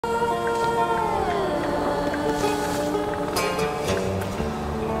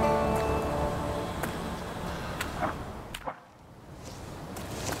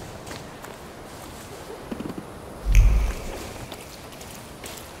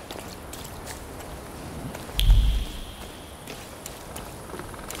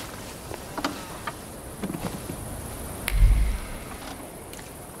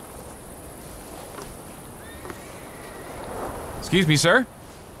Excuse me, sir?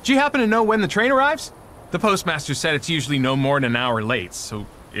 Do you happen to know when the train arrives? The postmaster said it's usually no more than an hour late, so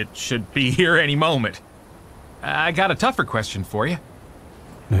it should be here any moment. I got a tougher question for you.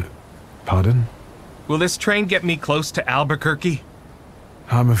 Pardon? Will this train get me close to Albuquerque?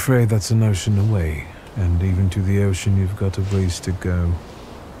 I'm afraid that's an ocean away, and even to the ocean you've got a ways to go.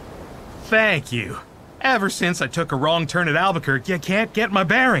 Thank you. Ever since I took a wrong turn at Albuquerque, I can't get my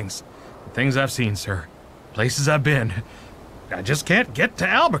bearings. The things I've seen, sir. Places I've been. I just can't get to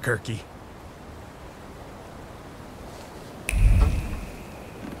Albuquerque.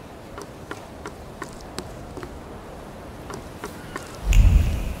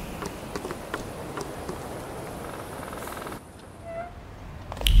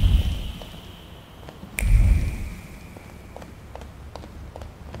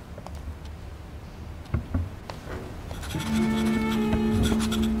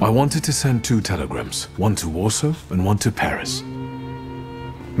 I wanted to send 2 telegrams, one to Warsaw and one to Paris.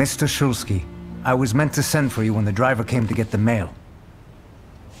 Mr. Shulsky, I was meant to send for you when the driver came to get the mail.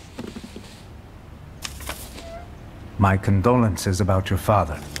 My condolences about your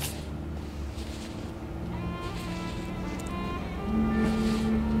father.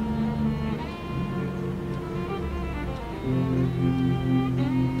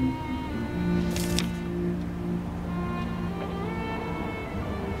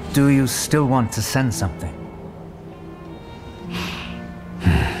 Do you still want to send something?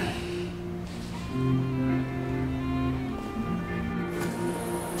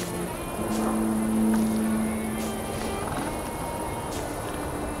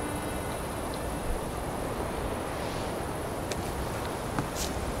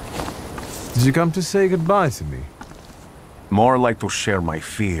 Did you come to say goodbye to me? More like to share my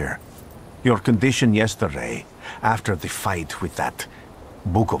fear. Your condition yesterday, after the fight with that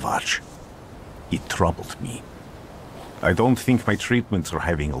Bukovac, it troubled me. I don't think my treatments are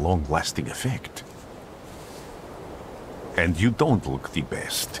having a long-lasting effect. And you don't look the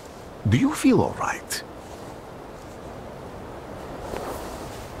best. Do you feel all right?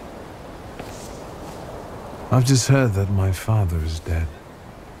 I've just heard that my father is dead.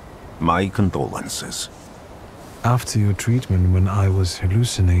 My condolences. After your treatment, when I was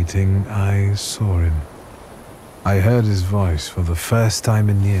hallucinating, I saw him. I heard his voice for the first time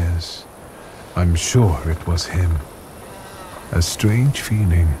in years. I'm sure it was him. A strange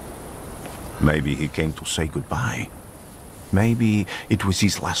feeling. Maybe he came to say goodbye. Maybe it was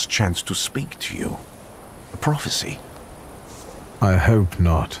his last chance to speak to you. A prophecy. I hope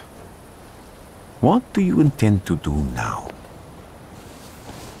not. What do you intend to do now?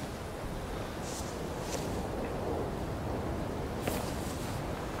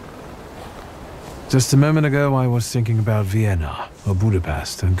 Just a moment ago, I was thinking about Vienna or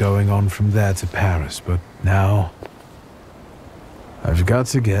Budapest and going on from there to Paris, but now I've got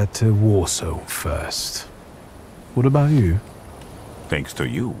to get to Warsaw first. What about you? Thanks to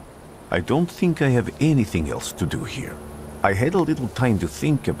you, I don't think I have anything else to do here. I had a little time to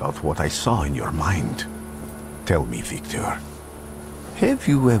think about what I saw in your mind. Tell me, Victor, have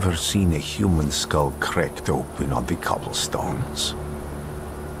you ever seen a human skull cracked open on the cobblestones?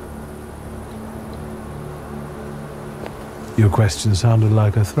 Your question sounded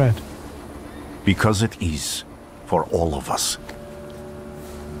like a threat. Because it is, for all of us.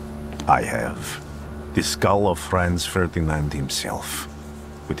 I have the skull of Franz Ferdinand himself,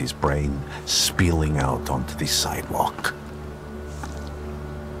 with his brain spilling out onto the sidewalk.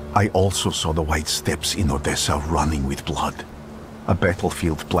 I also saw the white steps in Odessa running with blood. A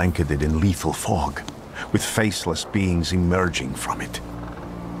battlefield blanketed in lethal fog, with faceless beings emerging from it.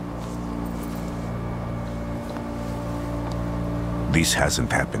 This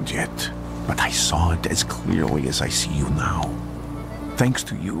hasn't happened yet, but I saw it as clearly as I see you now. Thanks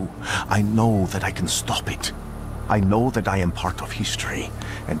to you, I know that I can stop it. I know that I am part of history,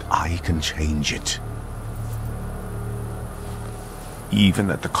 and I can change it. Even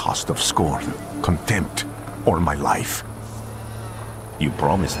at the cost of scorn, contempt, or my life. You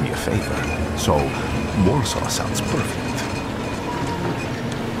promised me a favor, so Warsaw sounds perfect.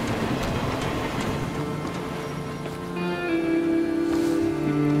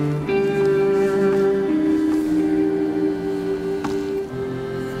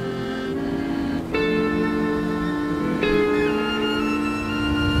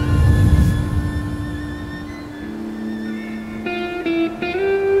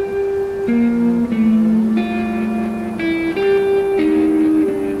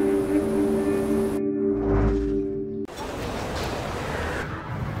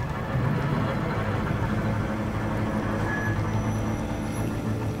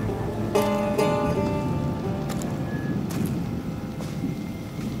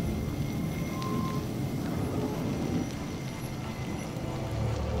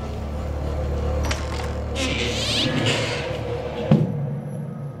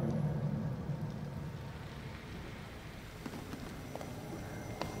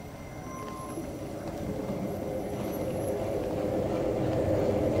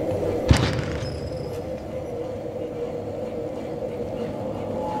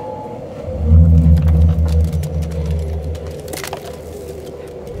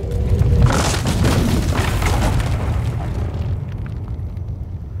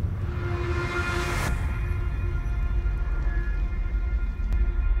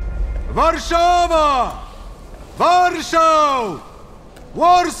 Warszawa! Warsaw!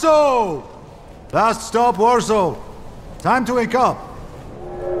 Warsaw! Last stop, Warsaw. Time to wake up.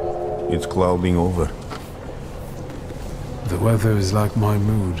 It's clouding over. The weather is like my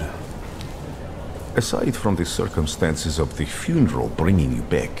mood. Aside from the circumstances of the funeral bringing you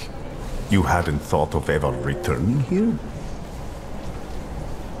back, you hadn't thought of ever returning here?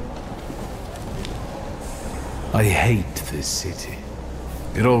 I hate this city.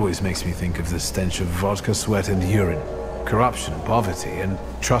 It always makes me think of the stench of vodka, sweat, and urine. Corruption, poverty, and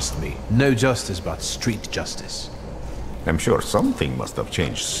trust me, no justice but street justice. I'm sure something must have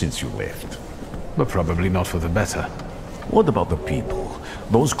changed since you left. But probably not for the better. What about the people?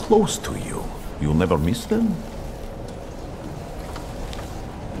 Those close to you? You'll never miss them?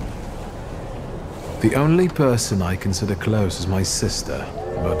 The only person I consider close is my sister.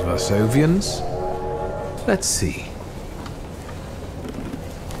 But Varsovians? Let's see.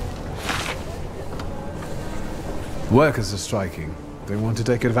 Workers are striking. They want to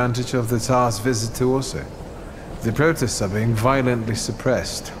take advantage of the Tsar's visit to Warsaw. The protests are being violently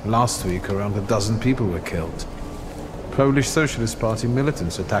suppressed. Last week, around a dozen people were killed. Polish Socialist Party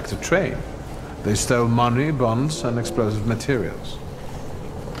militants attacked a train. They stole money, bonds, and explosive materials.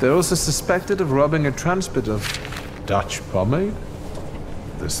 They're also suspected of robbing a transport of Dutch pomade.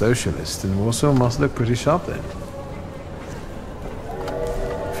 The socialists in Warsaw must look pretty sharp then.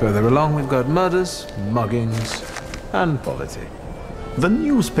 Further along, we've got murders, muggings, and poverty. The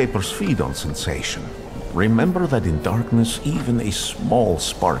newspapers feed on sensation. Remember that in darkness, even a small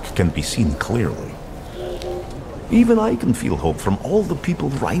spark can be seen clearly. Even I can feel hope from all the people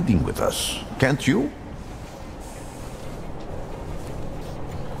riding with us, can't you?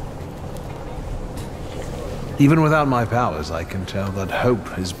 Even without my powers, I can tell that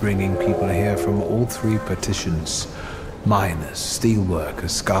hope is bringing people here from all three partitions. Miners,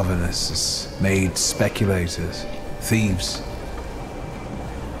 steelworkers, governesses, maids, speculators, thieves.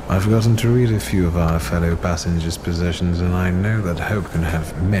 I've gotten to read a few of our fellow passengers' possessions, and I know that hope can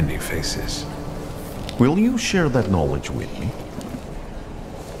have many faces. Will you share that knowledge with me?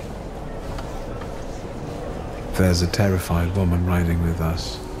 There's a terrified woman riding with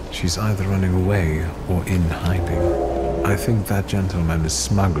us. She's either running away or in hiding. I think that gentleman is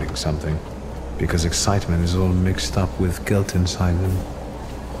smuggling something, because excitement is all mixed up with guilt inside him.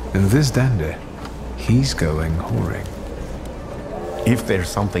 And this dandy, he's going whoring. If there's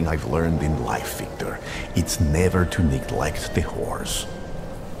something I've learned in life, Victor, it's never to neglect the horse.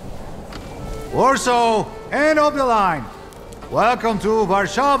 Warsaw, end of the line. Welcome to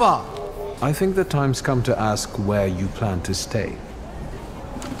Warszawa. I think the time's come to ask where you plan to stay.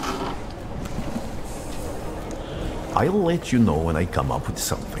 I'll let you know when I come up with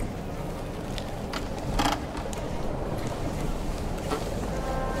something.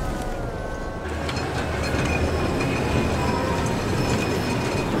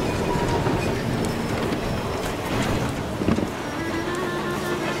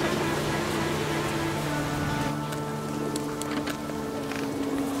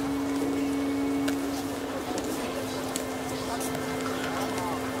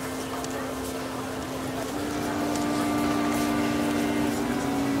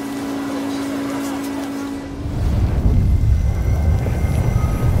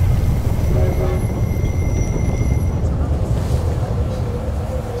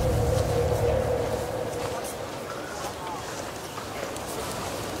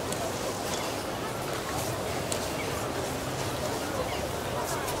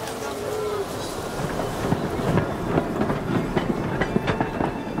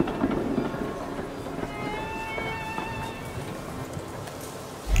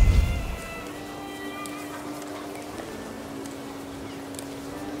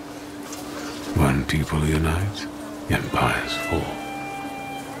 When people unite, empires fall.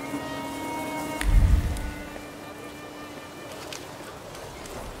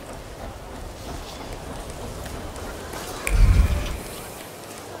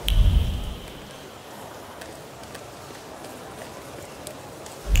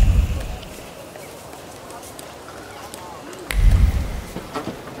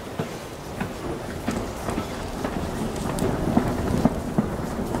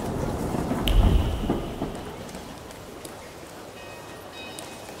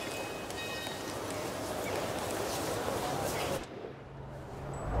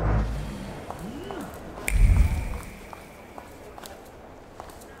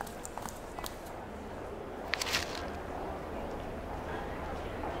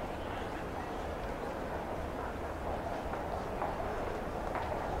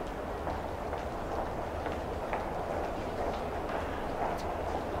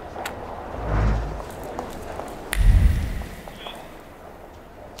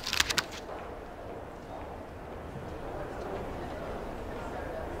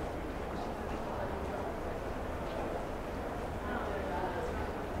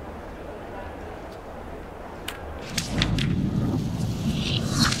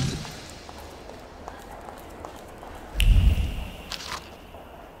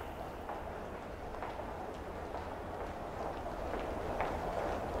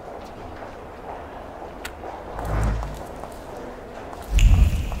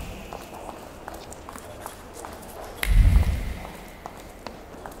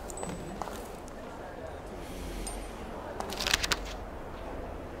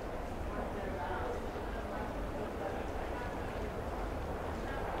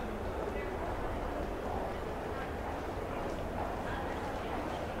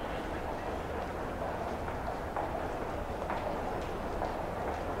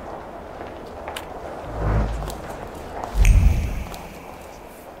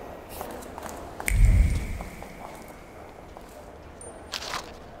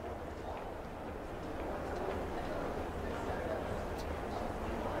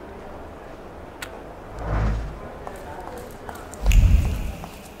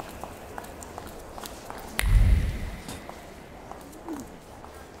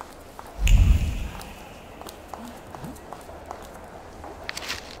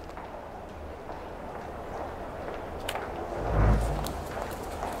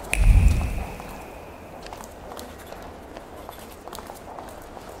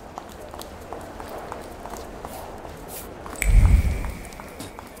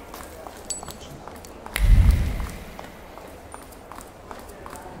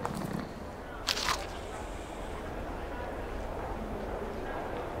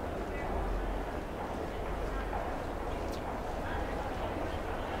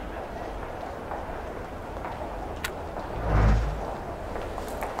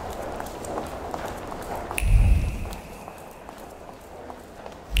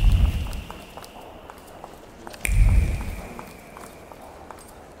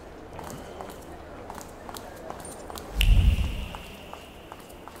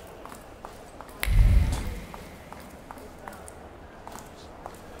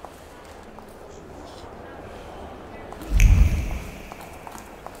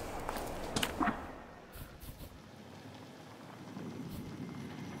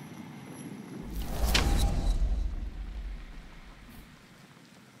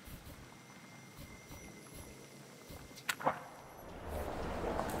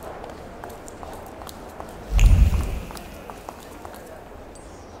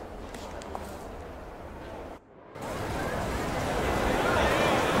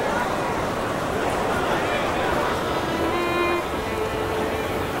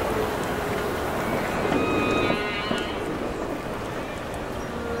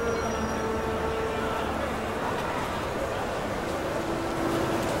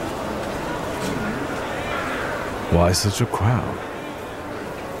 Why such a crowd?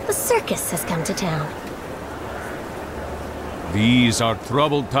 The circus has come to town. These are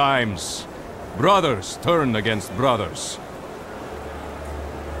troubled times. Brothers turn against brothers.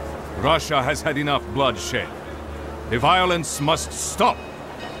 Russia has had enough bloodshed. The violence must stop.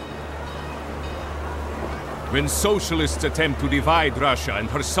 When socialists attempt to divide Russia and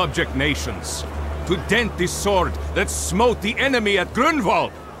her subject nations, to dent the sword that smote the enemy at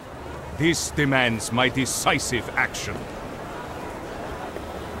Grunwald, this demands my decisive action.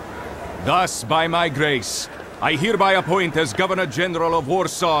 Thus, by my grace, I hereby appoint as Governor General of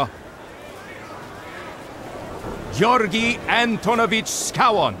Warsaw, Georgi Antonovich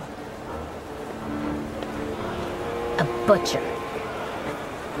Skowon. A butcher.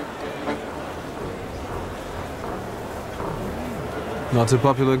 Not a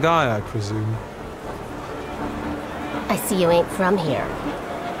popular guy, I presume. I see you ain't from here.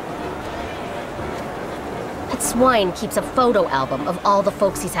 That swine keeps a photo album of all the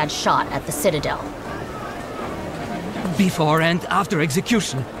folks he's had shot at the Citadel. Before and after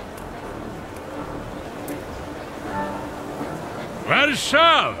execution.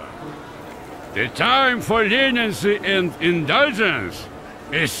 Warsaw! The time for leniency and indulgence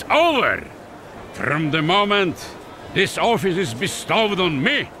is over. From the moment this office is bestowed on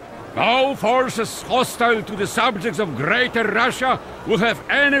me, no forces hostile to the subjects of Greater Russia will have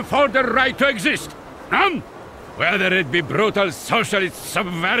any further right to exist. None! Whether it be brutal socialist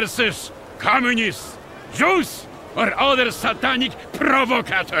subversives, communists, Jews, or other satanic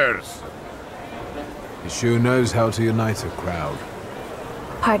provocators. He sure knows how to unite a crowd.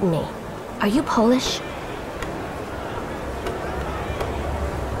 Pardon me. Are you Polish?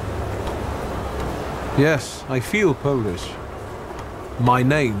 Yes, I feel Polish. My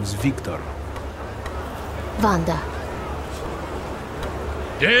name's Victor. Wanda.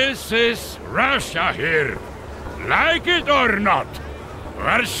 This is Russia here. Like it or not.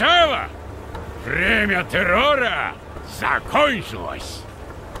 Warszawa! Время террора закончилось.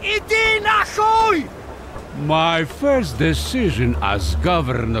 Иди нахуй! My first decision as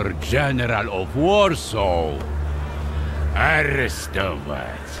Governor General of Warsaw.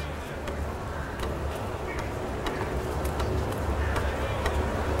 Arrestować.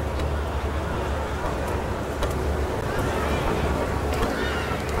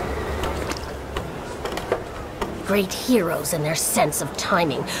 Great heroes in their sense of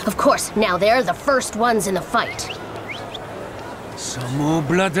timing. Of course, now they're the first ones in the fight.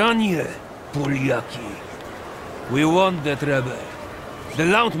 Samoobladanie, Poliaki. We want that rebel. The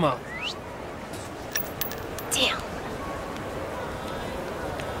Landman. Damn.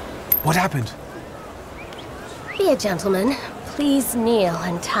 What happened? Be a gentleman. Please kneel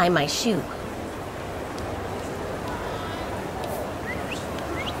and tie my shoe.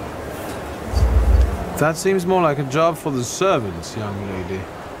 That seems more like a job for the servants, young lady.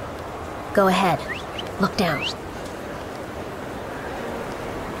 Go ahead. Look down.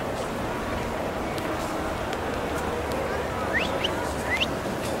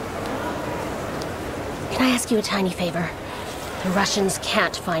 Can I ask you a tiny favor? The Russians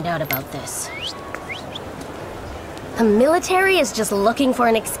can't find out about this. The military is just looking for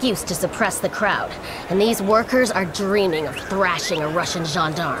an excuse to suppress the crowd, and these workers are dreaming of thrashing a Russian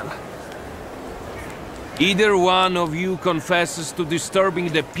gendarme. Either one of you confesses to disturbing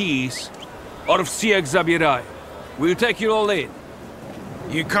the peace, or всех забирай. We'll take you all in.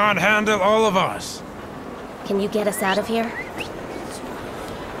 You can't handle all of us. Can you get us out of here?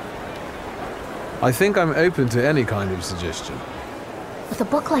 I think I'm open to any kind of suggestion. With a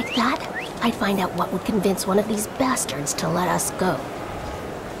book like that, I'd find out what would convince one of these bastards to let us go.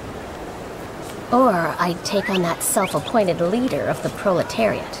 Or I'd take on that self-appointed leader of the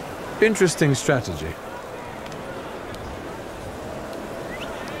proletariat. Interesting strategy.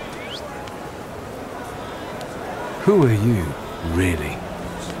 Who are you, really?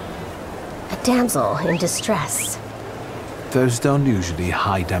 A damsel in distress. Those don't usually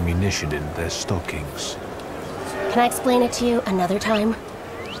hide ammunition in their stockings. Can I explain it to you another time?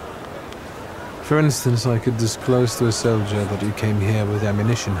 For instance, I could disclose to a soldier that you came here with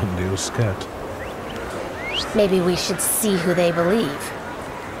ammunition under your skirt. Maybe we should see who they believe.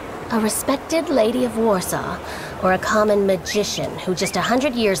 A respected lady of Warsaw, or a common magician who just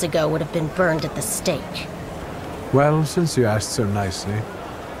 100 years ago would have been burned at the stake. Well, since you asked so nicely,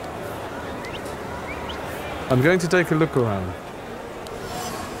 I'm going to take a look around.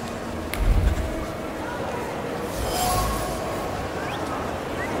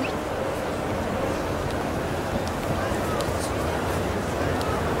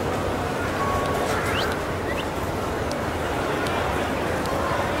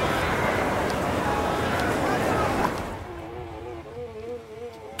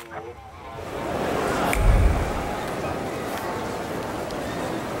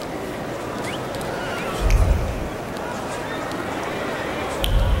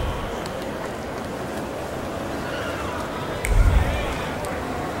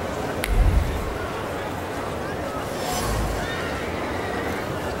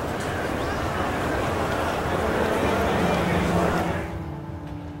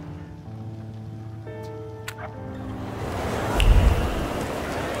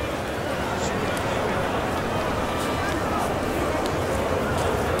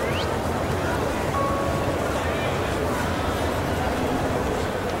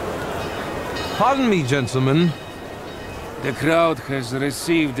 Pardon me, gentlemen. The crowd has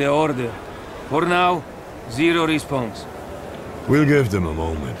received the order. For now, zero response. We'll give them a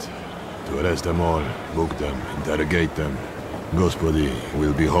moment to arrest them all, book them, interrogate them. Gospodi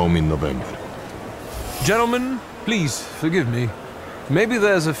will be home in November. Gentlemen, please, forgive me. Maybe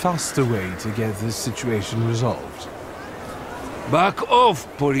there's a faster way to get this situation resolved. Back off,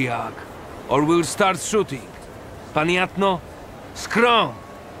 Poliak, or we'll start shooting. Paniatno, scrum!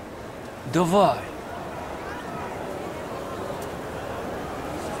 Dawaj.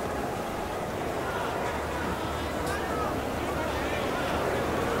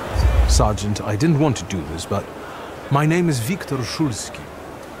 Sergeant, I didn't want to do this, but my name is Viktor Szulski.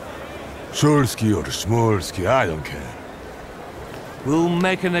 Szulski or Smolski, I don't care. We'll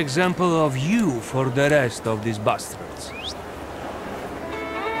make an example of you for the rest of these bastards.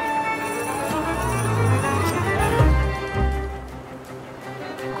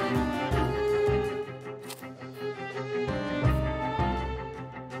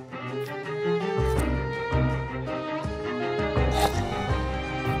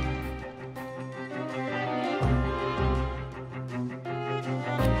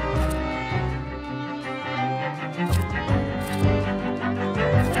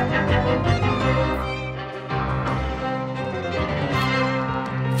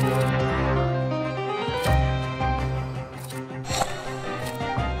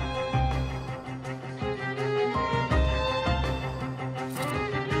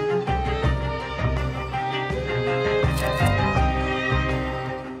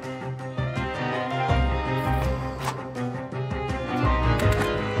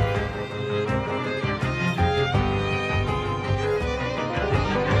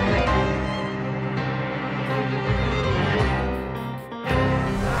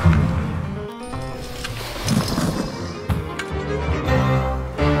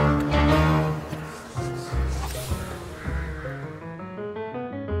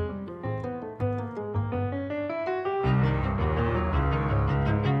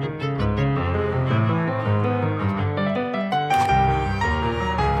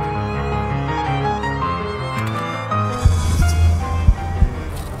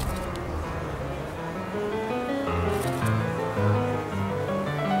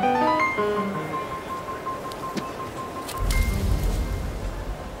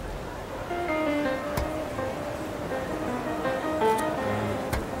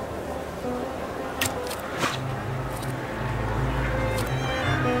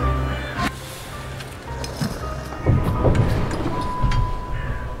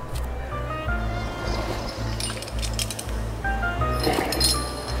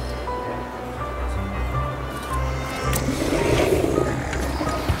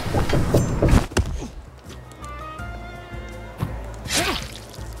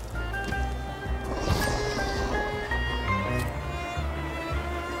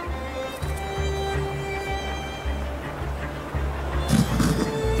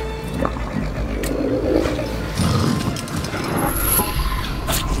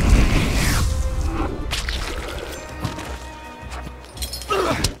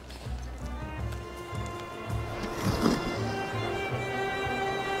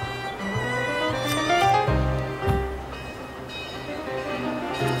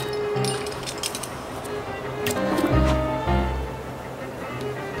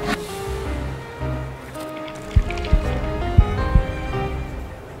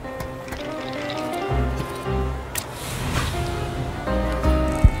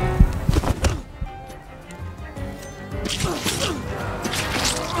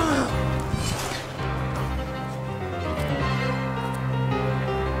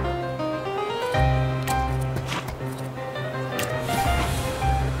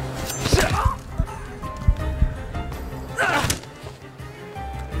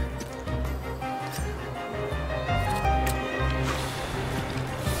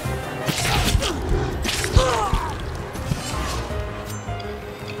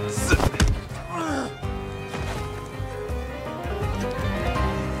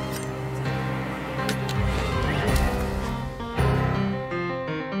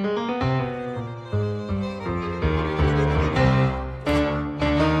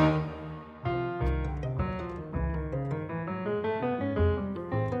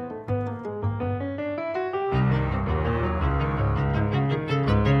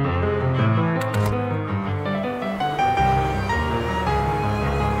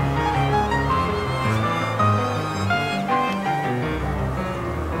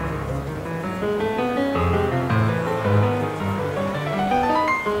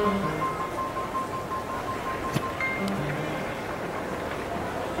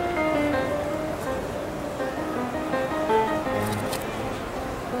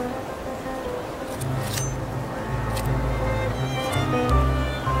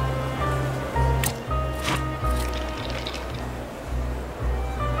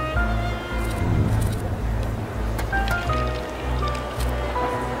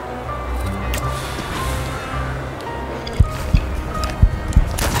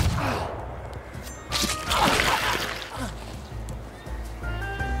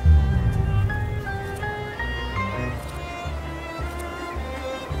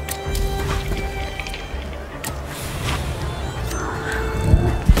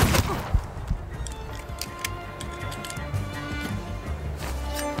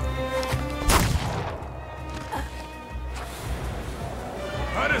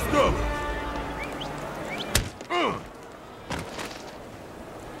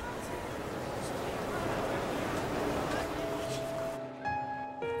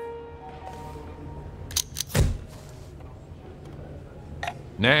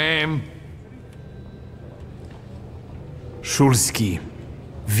 Name? Shulski.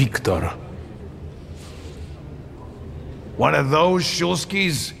 Victor. One of those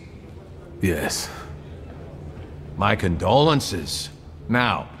Shulskis? Yes. My condolences.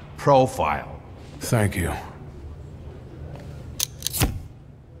 Now, profile. Thank you.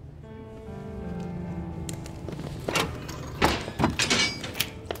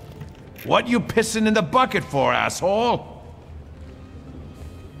 What you pissing in the bucket for, asshole?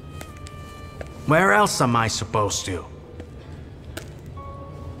 Where else am I supposed to?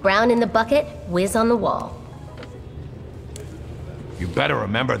 Brown in the bucket, whiz on the wall. You better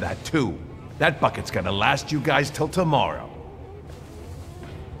remember that, too. That bucket's gonna last you guys till tomorrow.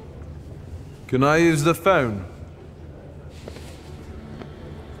 Can I use the phone?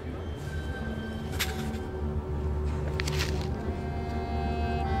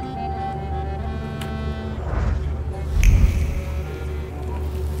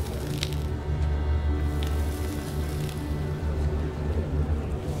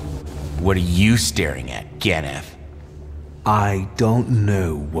 What are you staring at, Ganef? I don't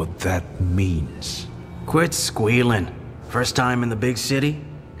know what that means. Quit squealing. First time in the big city?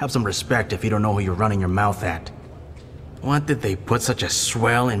 Have some respect if you don't know who you're running your mouth at. What did they put such a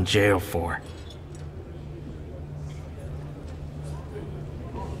swell in jail for?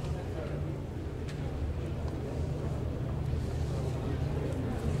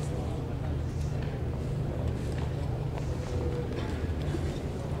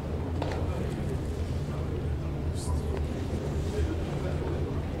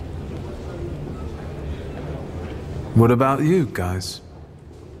 What about you guys?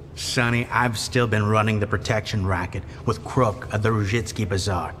 Sonny, I've still been running the protection racket with Crook at the Ruzhitsky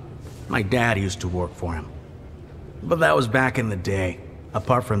Bazaar. My dad used to work for him. But that was back in the day.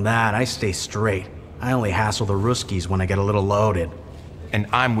 Apart from that, I stay straight. I only hassle the Ruskies when I get a little loaded. And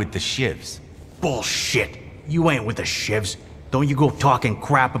I'm with the Shivs. Bullshit! You ain't with the Shivs. Don't you go talking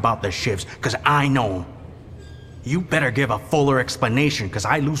crap about the Shivs, cause I know them. You better give a fuller explanation, cause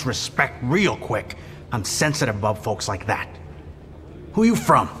I lose respect real quick. I'm sensitive about folks like that. Who you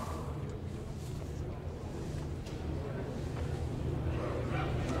from?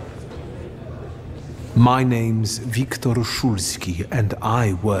 My name's Viktor Shulski, and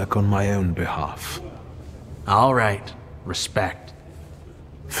I work on my own behalf. All right. Respect.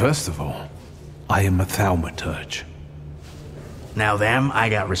 First of all, I am a Thaumaturge. Now them, I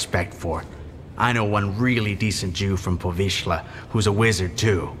got respect for. I know one really decent Jew from Povishla, who's a wizard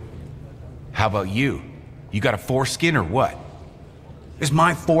too. How about you? You got a foreskin or what? Is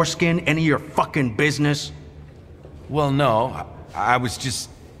my foreskin any of your fucking business? Well, no. I was just...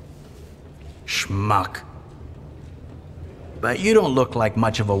 Schmuck. But you don't look like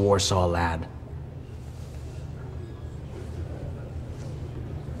much of a Warsaw lad.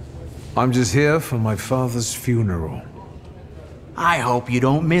 I'm just here for my father's funeral. I hope you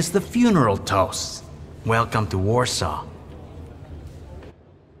don't miss the funeral toasts. Welcome to Warsaw.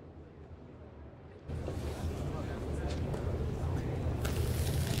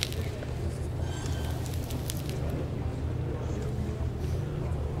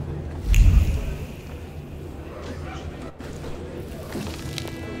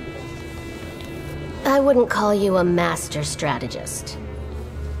 I wouldn't call you a master strategist.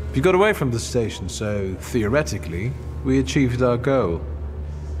 You got away from the station, so theoretically, we achieved our goal.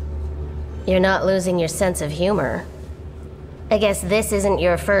 You're not losing your sense of humor. I guess this isn't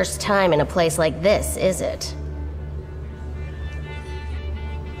your first time in a place like this, is it?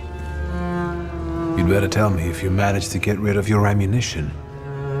 You'd better tell me if you managed to get rid of your ammunition.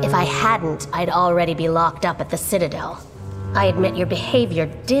 If I hadn't, I'd already be locked up at the Citadel. I admit your behavior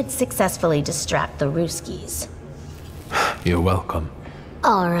did successfully distract the Ruskies. You're welcome.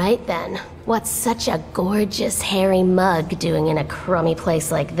 All right then. What's such a gorgeous, hairy mug doing in a crummy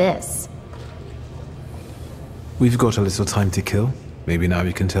place like this? We've got a little time to kill. Maybe now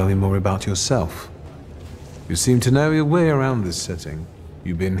you can tell me more about yourself. You seem to know your way around this setting.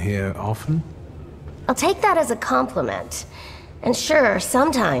 You been here often? I'll take that as a compliment. And sure,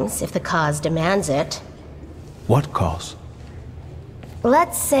 sometimes, if the cause demands it. What cause?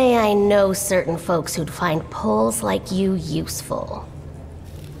 Let's say I know certain folks who'd find poles like you useful.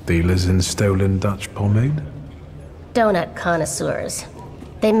 Dealers in stolen Dutch pomade? Donut connoisseurs.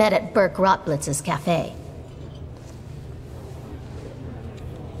 They met at Burke Rotblitz's cafe.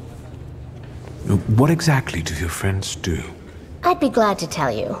 What exactly do your friends do? I'd be glad to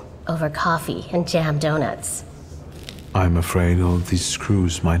tell you, over coffee and jam donuts. I'm afraid all these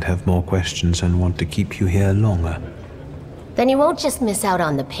screws might have more questions and want to keep you here longer. Then you won't just miss out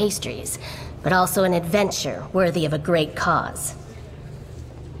on the pastries, but also an adventure worthy of a great cause.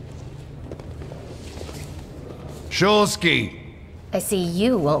 Shulsky! I see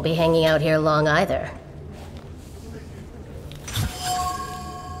you won't be hanging out here long either.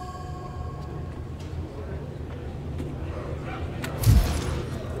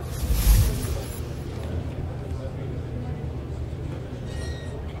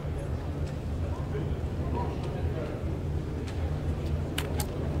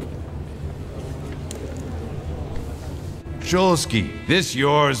 Shulsky, this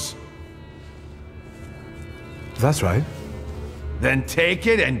yours? That's right. Then take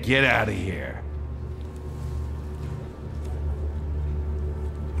it and get out of here.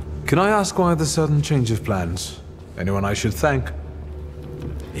 Can I ask why the sudden change of plans? Anyone I should thank?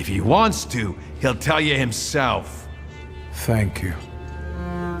 If he wants to, he'll tell you himself. Thank you.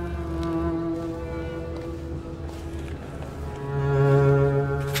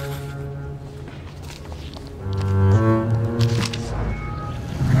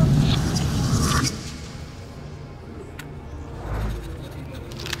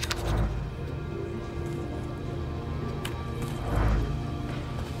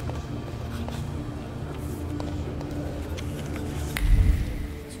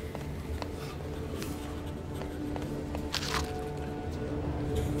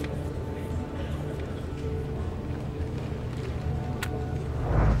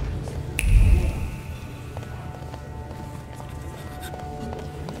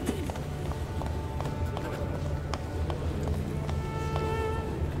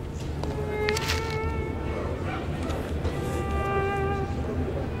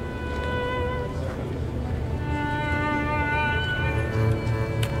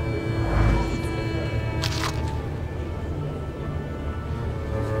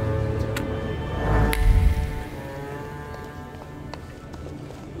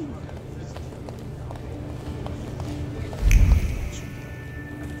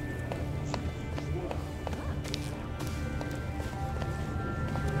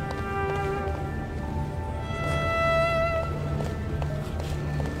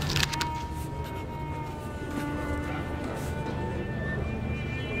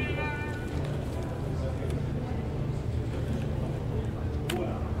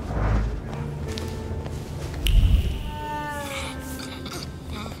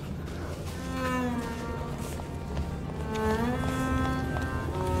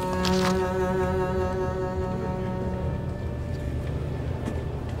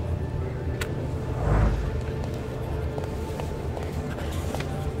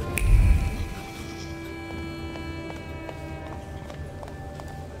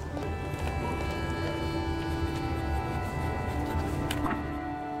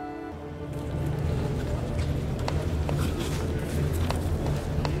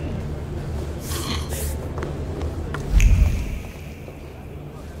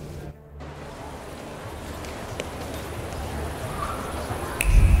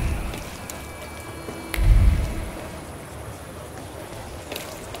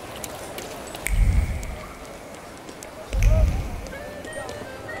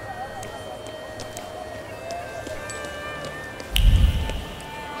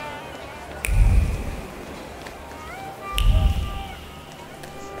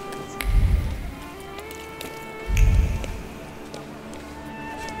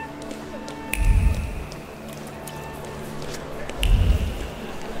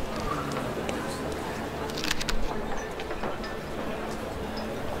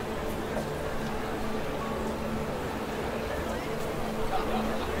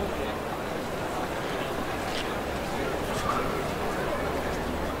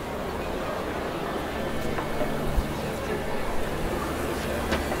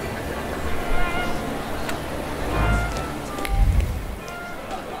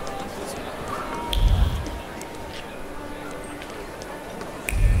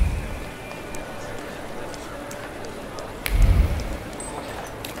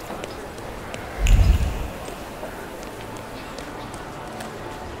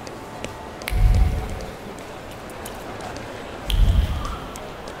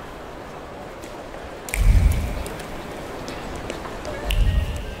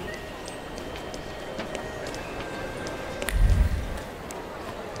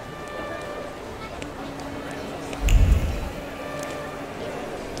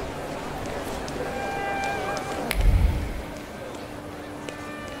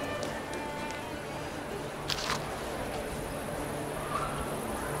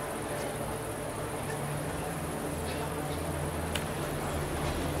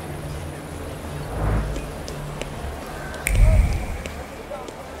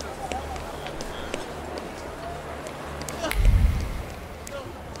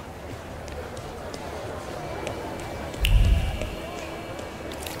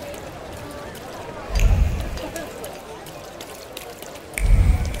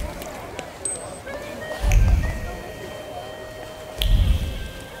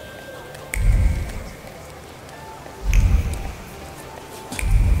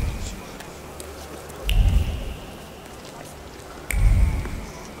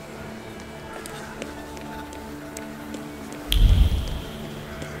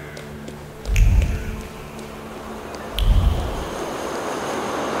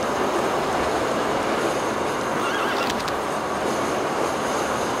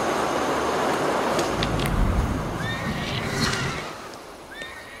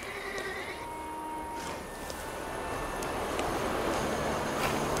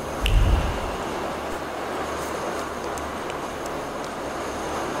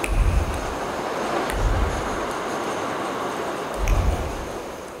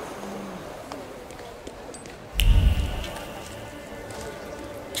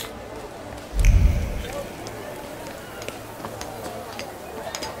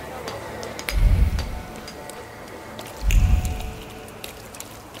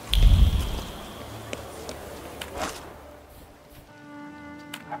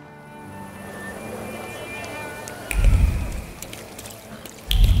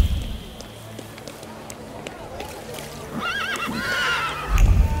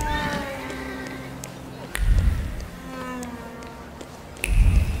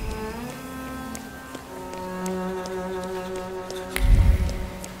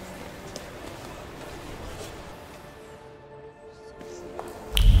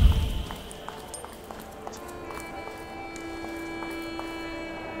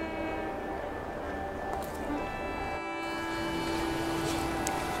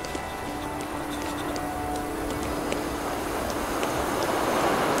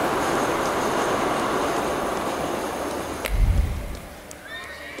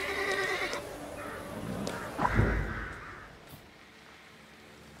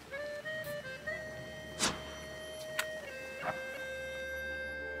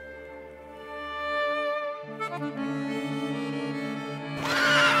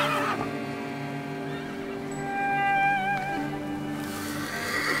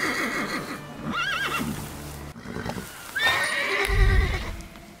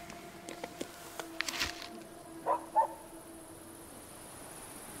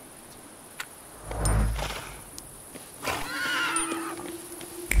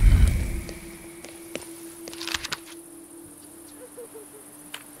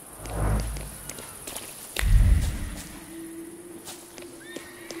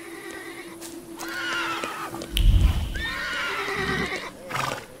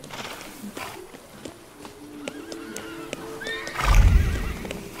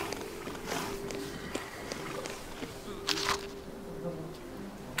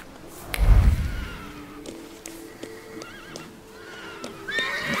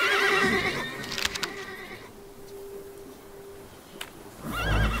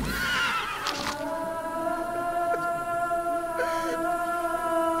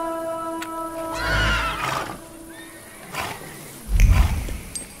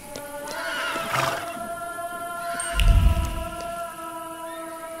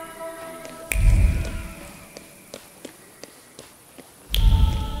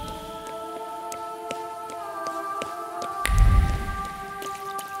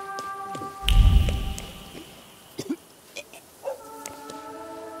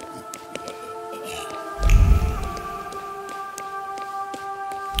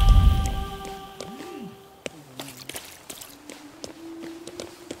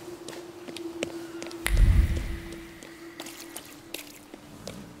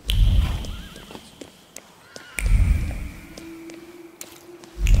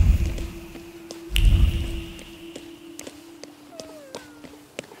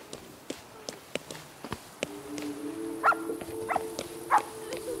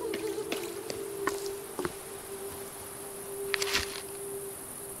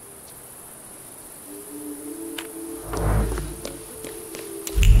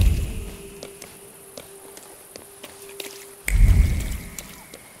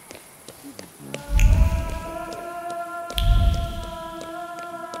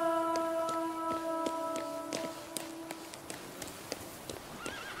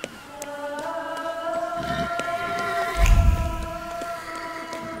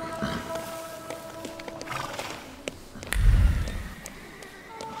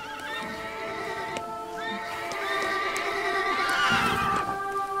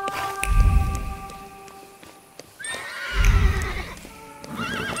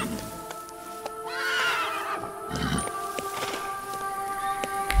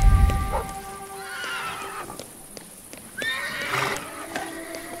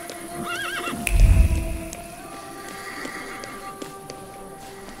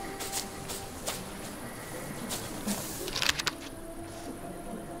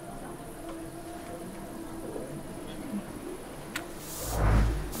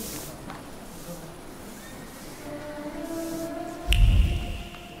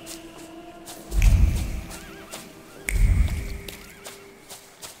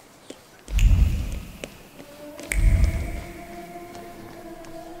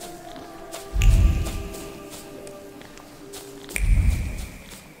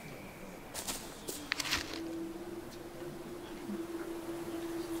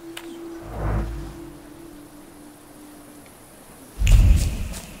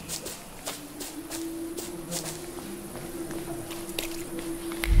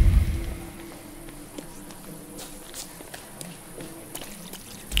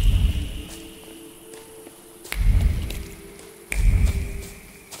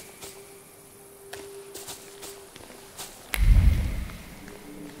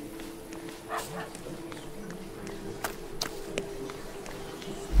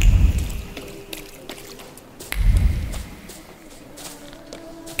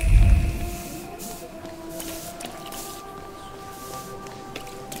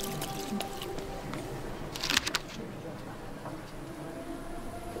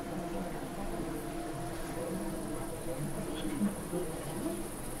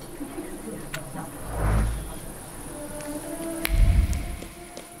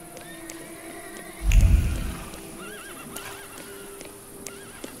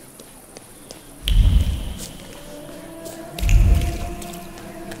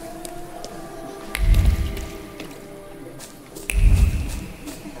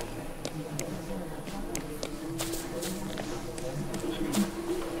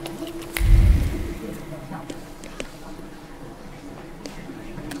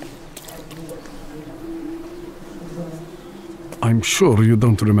 I'm sure you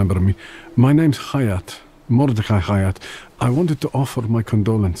don't remember me. My name's Hayat, Mordecai Hayat. I wanted to offer my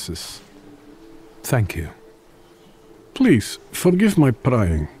condolences. Thank you. Please, forgive my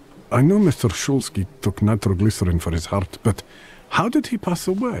prying. I know Mr. Shulsky took nitroglycerin for his heart, but how did he pass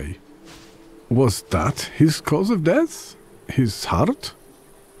away? Was that his cause of death? His heart?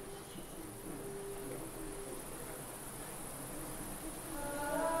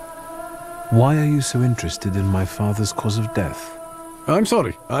 Why are you so interested in my father's cause of death? I'm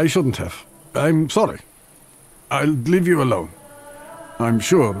sorry. I shouldn't have. I'm sorry. I'll leave you alone. I'm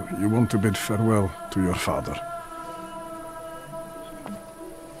sure you want to bid farewell to your father.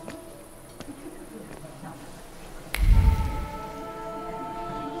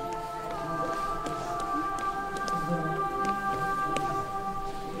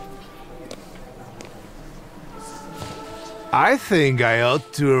 I think I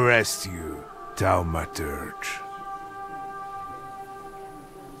ought to arrest you, Thaumaturge.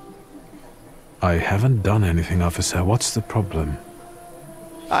 I haven't done anything, officer. What's the problem?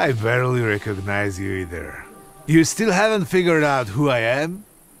 I barely recognize you either. You still haven't figured out who I am?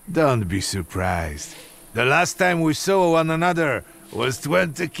 Don't be surprised. The last time we saw one another was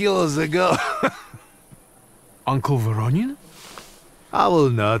 20 kilos ago. Uncle Voronian? I will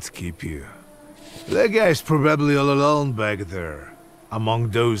not keep you. The guy's probably all alone back there, among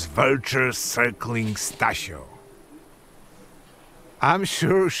those vultures circling Stasio. I'm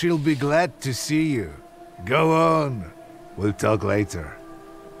sure she'll be glad to see you. Go on. We'll talk later.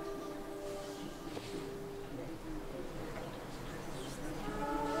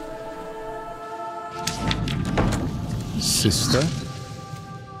 Sister?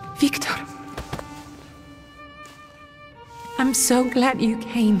 Victor. I'm so glad you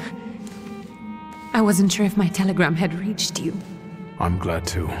came. I wasn't sure if my telegram had reached you. I'm glad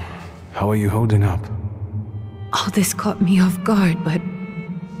too. How are you holding up? All this caught me off guard, but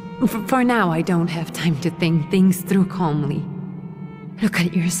for now I don't have time to think things through calmly. Look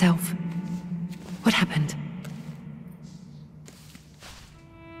at yourself. What happened?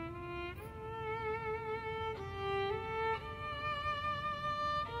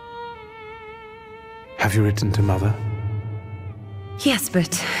 Have you written to Mother? Yes,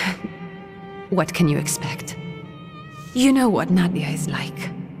 but what can you expect? You know what Nadia is like.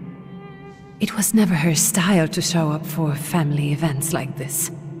 It was never her style to show up for family events like this.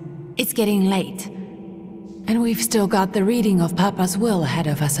 It's getting late, and we've still got the reading of Papa's will ahead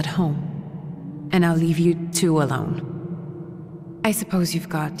of us at home. And I'll leave you two alone. I suppose you've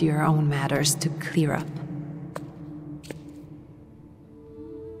got your own matters to clear up.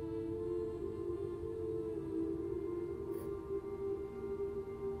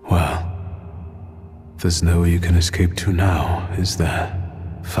 Well, there's nowhere you can escape to now, is there,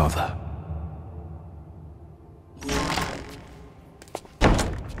 Father?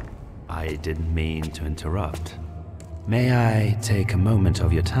 I didn't mean to interrupt. May I take a moment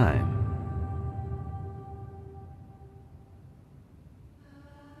of your time?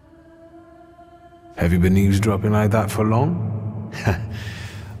 Have you been eavesdropping like that for long?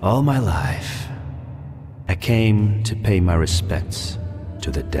 All my life. I came to pay my respects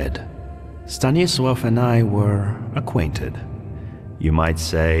to the dead. Stanisław and I were acquainted. You might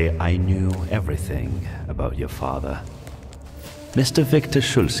say I knew everything about your father. Mr. Victor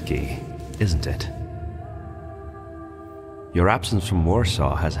Shulsky, isn't it? Your absence from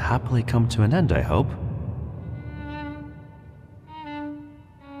Warsaw has happily come to an end, I hope.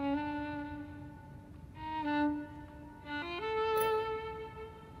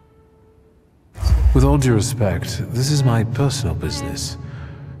 With all due respect, this is my personal business.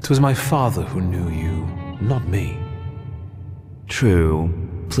 It was my father who knew you, not me. True.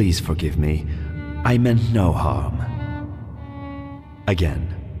 Please forgive me. I meant no harm.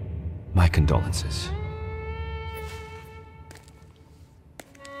 Again, my condolences.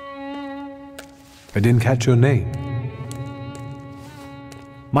 I didn't catch your name.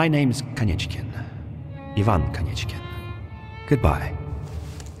 My name's Kanieczkin. Ivan Kanieczkin. Goodbye.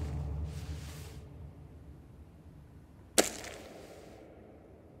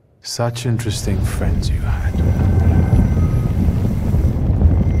 Such interesting friends you had.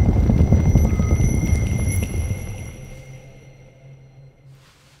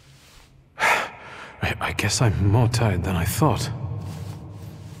 I guess I'm more tired than I thought.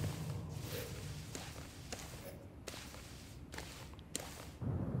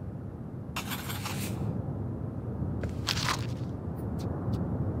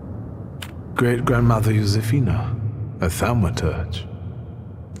 Great-grandmother Josefina, a Thaumaturge.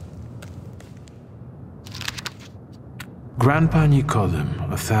 Grandpa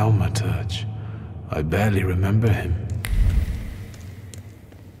Nikodem, a Thaumaturge. I barely remember him.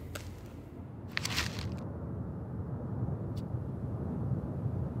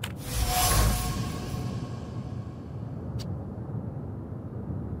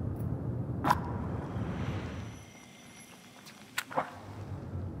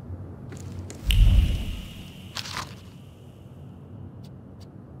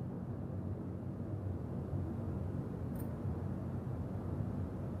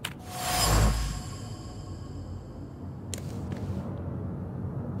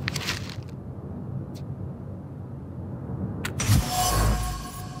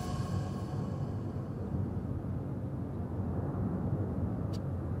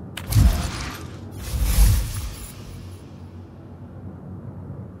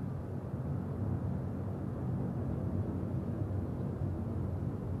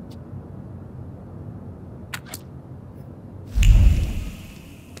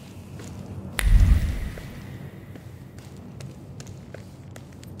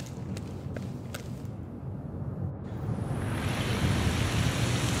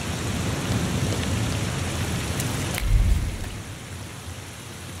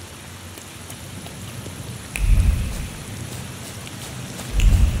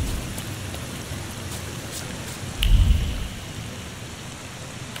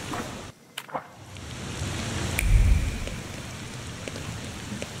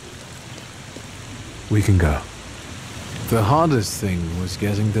 We can go. The hardest thing was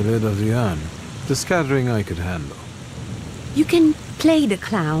getting rid of the urn. The scattering I could handle. You can play the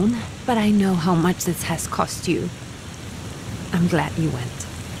clown, but I know how much this has cost you. I'm glad you went.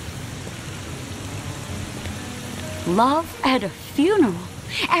 Love at a funeral.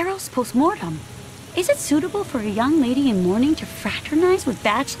 Eros post-mortem. Is it suitable for a young lady in mourning to fraternize with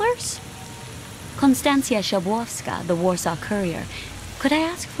bachelors? Konstancja Szabłowska, the Warsaw Courier. Could I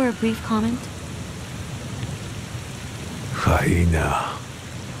ask for a brief comment? Hyena.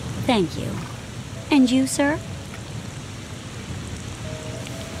 Thank you. And you, sir?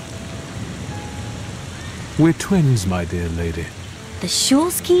 We're twins, my dear lady. The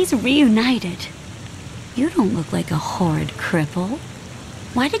Szulskis reunited. You don't look like a horrid cripple.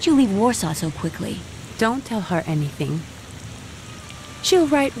 Why did you leave Warsaw so quickly? Don't tell her anything. She'll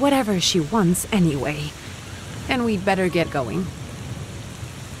write whatever she wants anyway. And we'd better get going.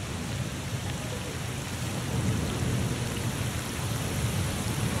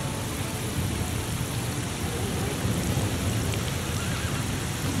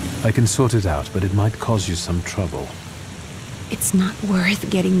 I can sort it out, but it might cause you some trouble. It's not worth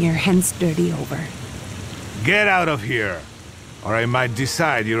getting your hands dirty over. Get out of here, or I might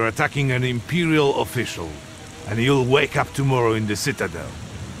decide you're attacking an Imperial official, and you'll wake up tomorrow in the Citadel.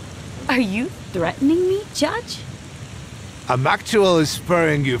 Are you threatening me, Judge? I'm actually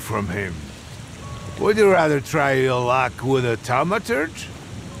sparing you from him. Would you rather try your luck with a Thaumaturge?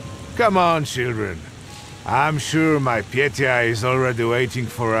 Come on, children. I'm sure my Pietia is already waiting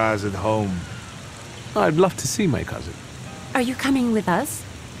for us at home. I'd love to see my cousin. Are you coming with us?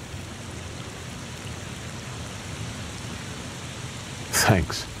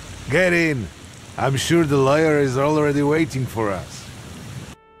 Thanks. Get in. I'm sure the lawyer is already waiting for us.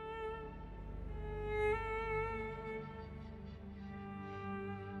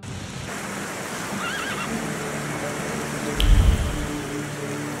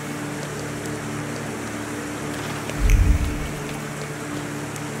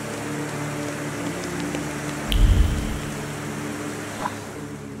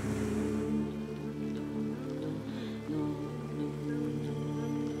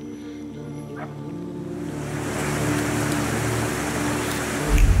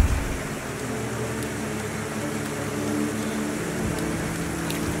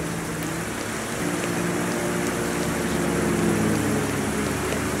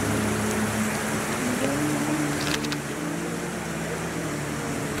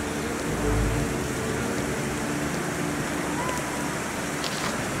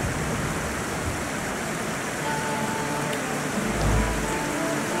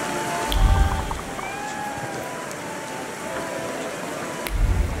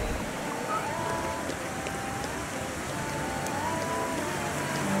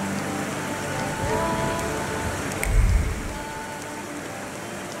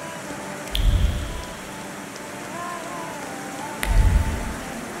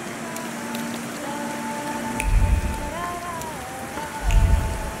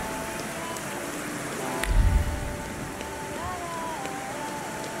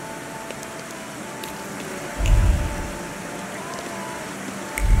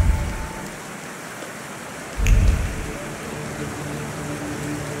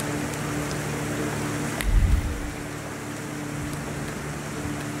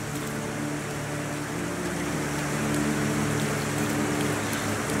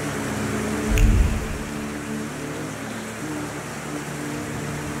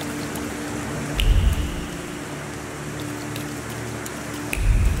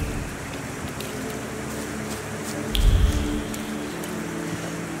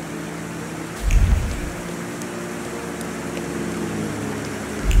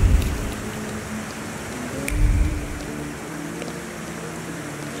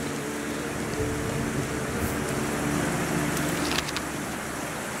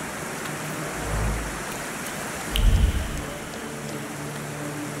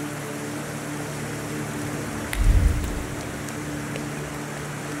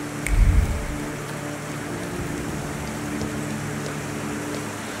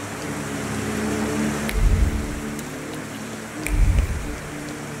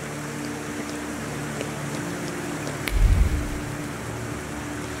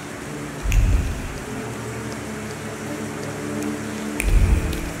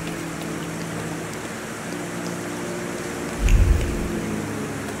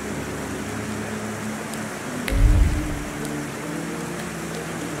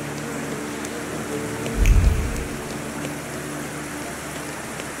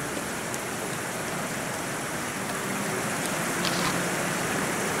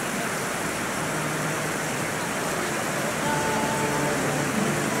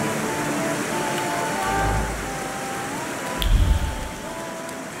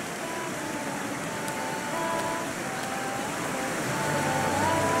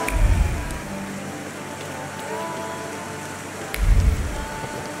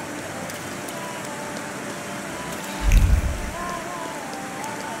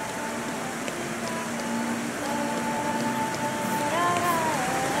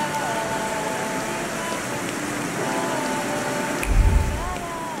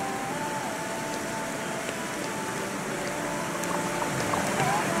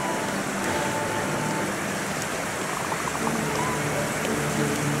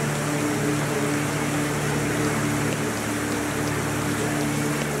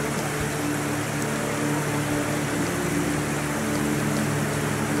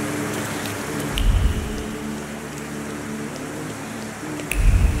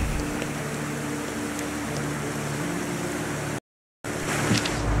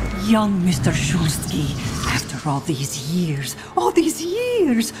 Young Mr. Shulsky, after all these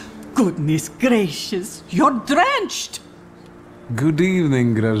years, goodness gracious, you're drenched! Good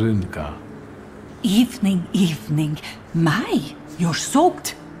evening, Grażynka. Evening. My, you're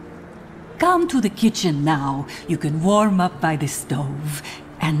soaked. Come to the kitchen now. You can warm up by the stove.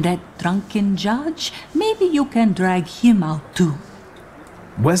 And that drunken judge, maybe you can drag him out too.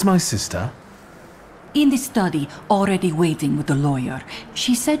 Where's my sister? In the study, already waiting with the lawyer.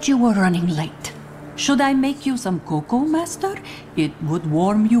 She said you were running late. Should I make you some cocoa, master? It would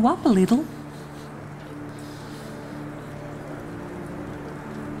warm you up a little.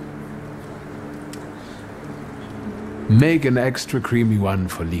 Make an extra creamy one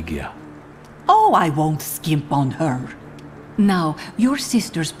for Ligia. Oh, I won't skimp on her. Now, your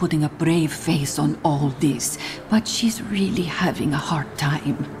sister's putting a brave face on all this, but she's really having a hard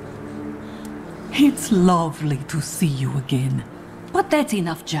time. It's lovely to see you again. But that's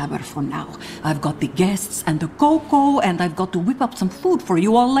enough jabber for now. I've got the guests and the cocoa, and I've got to whip up some food for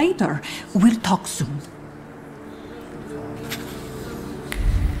you all later. We'll talk soon.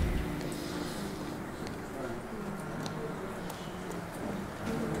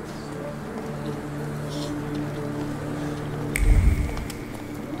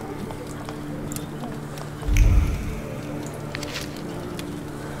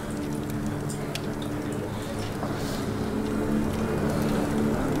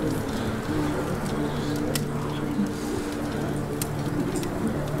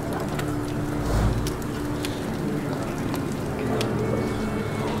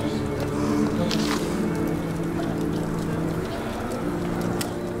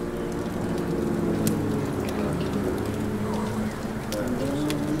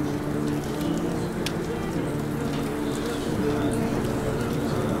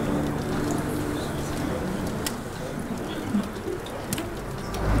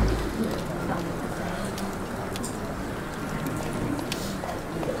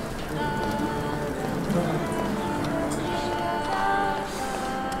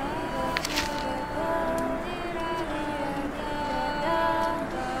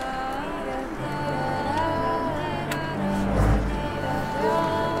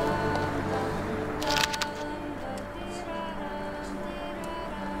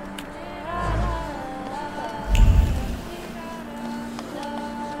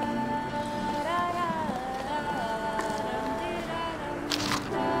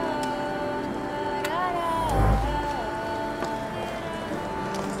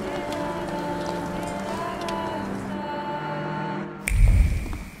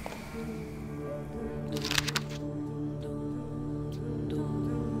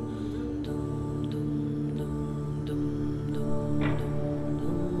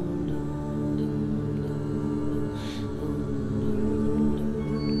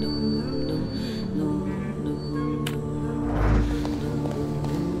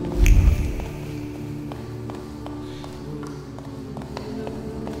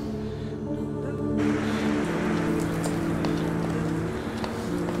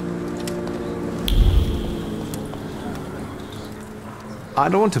 I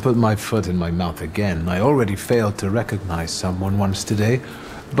don't want to put my foot in my mouth again. I already failed to recognize someone once today,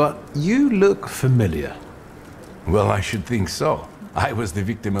 but you look familiar. Well, I should think so. I was the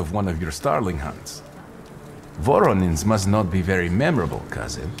victim of one of your starling hunts. Voronins must not be very memorable,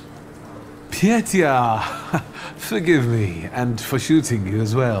 cousin. Pietya! Forgive me, and for shooting you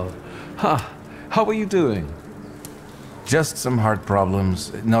as well. How are you doing? Just some heart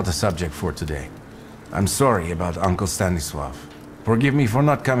problems, not a subject for today. I'm sorry about Uncle Stanislav. Forgive me for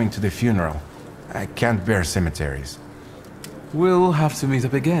not coming to the funeral. I can't bear cemeteries. We'll have to meet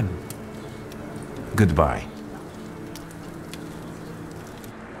up again. Goodbye.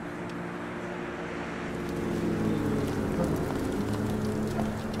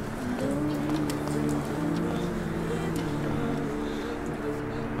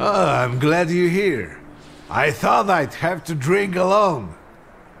 Oh, I'm glad you're here. I thought I'd have to drink alone.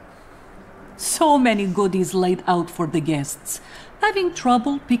 So many goodies laid out for the guests. Having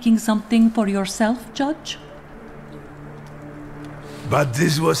trouble picking something for yourself, Judge? But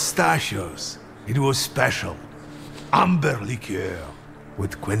this was Stashio's. It was special. Amber liqueur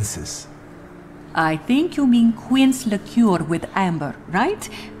with quinces. I think you mean quince liqueur with amber, right?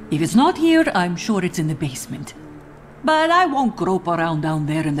 If it's not here, I'm sure it's in the basement. But I won't grope around down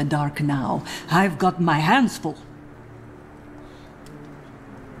there in the dark now. I've got my hands full.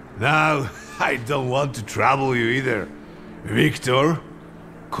 Now, I don't want to trouble you either. Victor,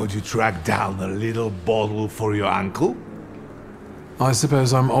 could you track down a little bottle for your uncle? I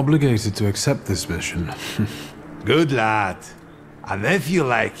suppose I'm obligated to accept this mission. Good lad. A nephew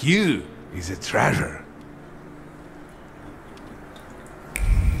like you is a treasure.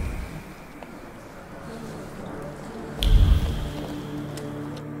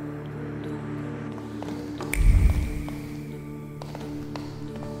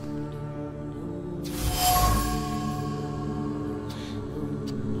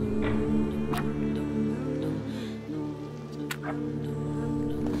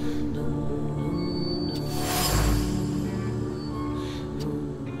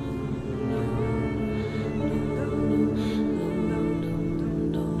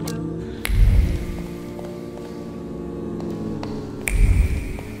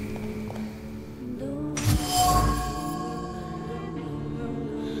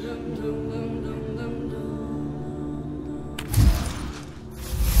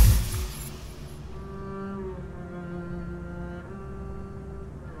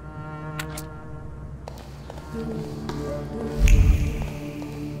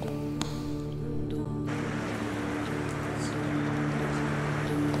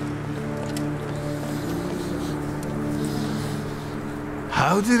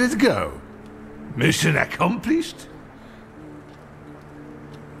 How did it go? Mission accomplished?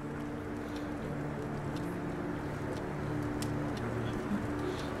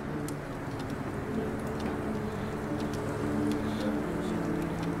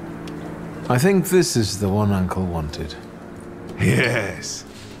 I think this is the one Uncle wanted. Yes.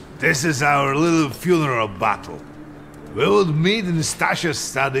 This is our little funeral battle. We would meet in Stasia's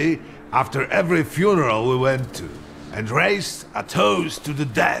study after every funeral we went to, and raised a toast to the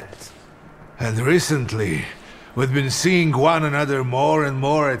dead. And recently, we've been seeing one another more and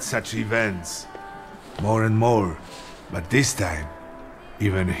more at such events. More and more. But this time,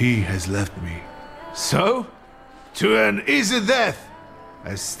 even he has left me. So, to an easy death,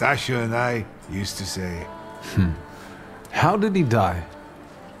 as Stasia and I used to say. How did he die?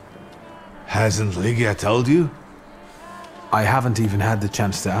 Hasn't Ligia told you? I haven't even had the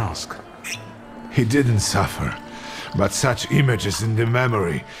chance to ask. He didn't suffer. But such images in the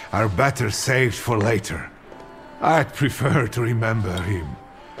memory are better saved for later. I'd prefer to remember him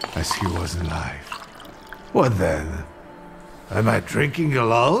as he was alive. What then? Am I drinking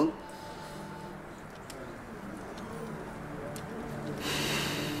alone?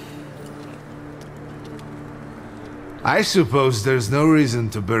 I suppose there's no reason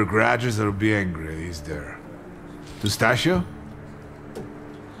to bear grudges or be angry, is there? To Stasio?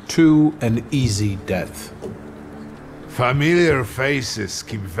 To an easy death. Familiar faces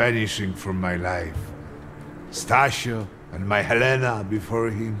keep vanishing from my life. Stasio and my Helena before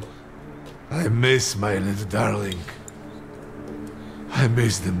him. I miss my little darling. I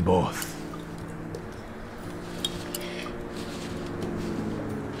miss them both.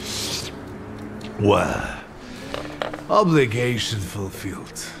 Well, obligation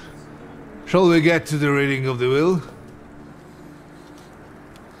fulfilled. Shall we get to the reading of the will?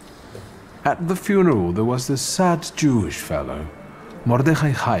 At the funeral, there was this sad Jewish fellow,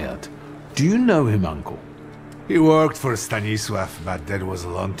 Mordechai Hayat. Do you know him, Uncle? He worked for Stanisław, but that was a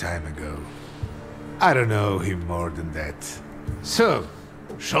long time ago. I don't know him more than that. So,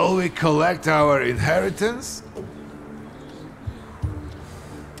 shall we collect our inheritance?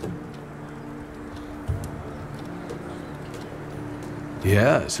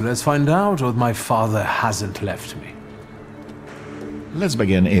 Yes, let's find out what my father hasn't left me. Let's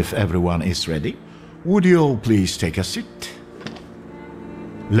begin if everyone is ready. Would you all please take a seat?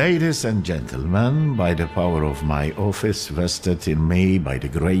 Ladies and gentlemen, by the power of my office vested in me by the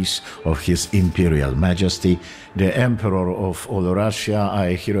grace of His Imperial Majesty, the Emperor of all Russia,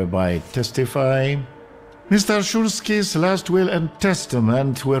 I hereby testify. Mr. Szulski's last will and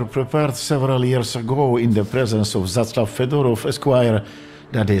testament were prepared several years ago in the presence of Zaslav Fedorov, Esquire,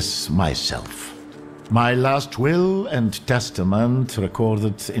 that is, myself. My last will and testament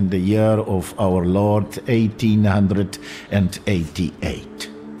recorded in the year of our Lord 1888.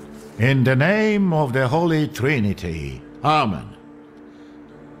 In the name of the Holy Trinity. Amen.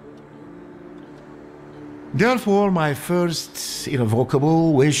 Therefore, my first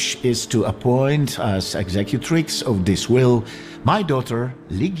irrevocable wish is to appoint as executrix of this will my daughter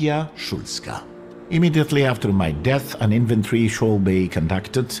Ligia Szulska. Immediately after my death, an inventory shall be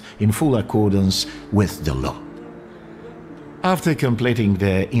conducted in full accordance with the law. After completing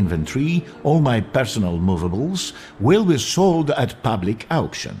the inventory, all my personal movables will be sold at public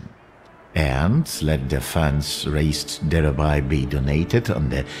auction. And let the funds raised thereby be donated on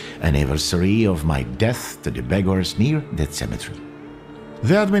the anniversary of my death to the beggars near that cemetery.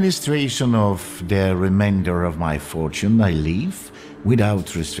 The administration of the remainder of my fortune I leave,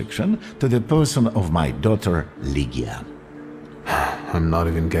 without restriction, to the person of my daughter Ligia. I'm not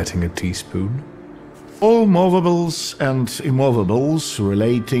even getting a teaspoon. All movables and immovables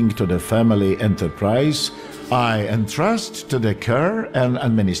relating to the family enterprise I entrust to the care and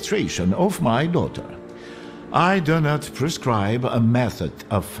administration of my daughter. I do not prescribe a method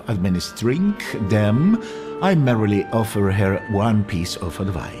of administering them. I merely offer her one piece of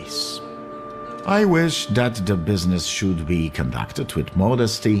advice. I wish that the business should be conducted with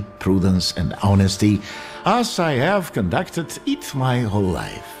modesty, prudence, and honesty, as I have conducted it my whole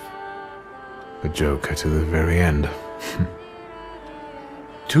life. A joker to the very end.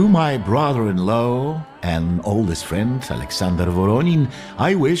 To my brother-in-law and oldest friend, Alexander Voronin,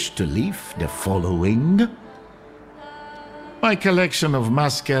 I wish to leave the following: my collection of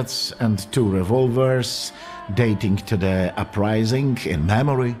muskets and 2 revolvers, dating to the uprising in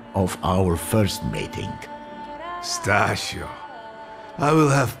memory of our first meeting. Stasio, I will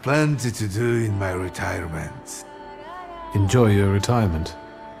have plenty to do in my retirement. Enjoy your retirement.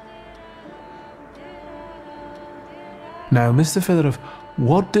 Now, Mr. Fedorov,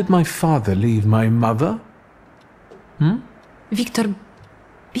 what did my father leave my mother? Victor,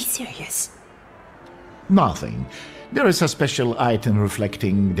 be serious. Nothing. There is a special item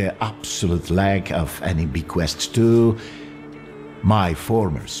reflecting the absolute lack of any bequest to my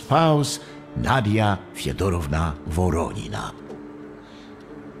former spouse, Nadia Fyodorovna Voronina.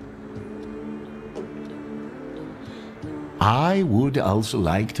 I would also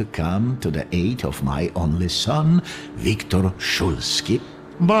like to come to the aid of my only son, Viktor Shulsky,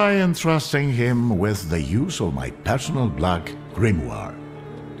 by entrusting him with the use of my personal black grimoire,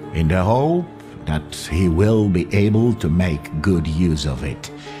 in the hope that he will be able to make good use of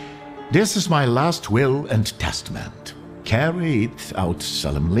it. This is my last will and testament. Carry it out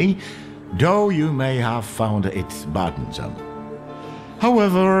solemnly, though you may have found it burdensome.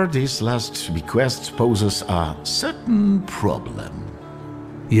 However, this last bequest poses a certain problem.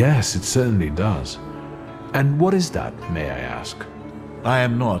 Yes, it certainly does. And what is that, may I ask? I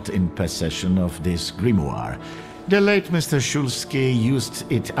am not in possession of this grimoire. The late Mr. Shulsky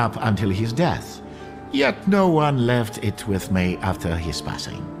used it up until his death, yet no one left it with me after his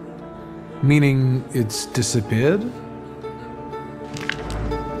passing. Meaning it's disappeared?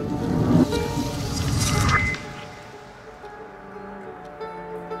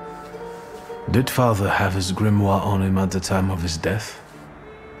 Did father have his grimoire on him at the time of his death?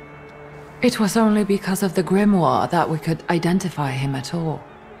 It was only because of the grimoire that we could identify him at all.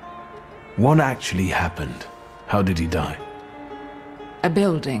 What actually happened? How did he die? A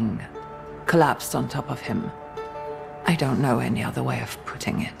building collapsed on top of him. I don't know any other way of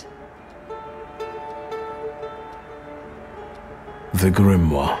putting it. The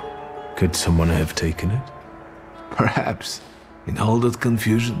grimoire. Could someone have taken it? Perhaps. In all that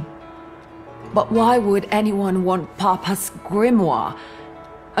confusion? But why would anyone want Papa's grimoire?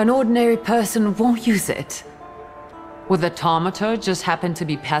 An ordinary person won't use it. Would the Thaumaturge just happen to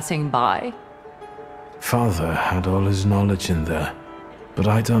be passing by? Father had all his knowledge in there, but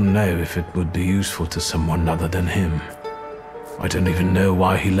I don't know if it would be useful to someone other than him. I don't even know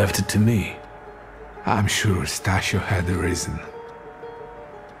why he left it to me. I'm sure Stasio had a reason.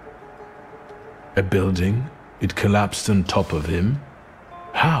 A building? It collapsed on top of him?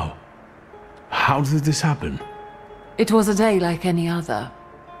 How? How did this happen? It was a day like any other.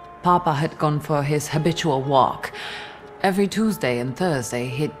 Papa had gone for his habitual walk. Every Tuesday and Thursday,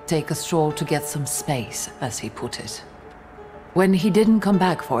 he'd take a stroll to get some space, as he put it. When he didn't come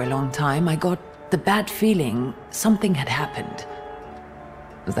back for a long time, I got the bad feeling something had happened.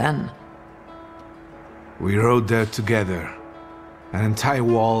 Then... we rode there together. An entire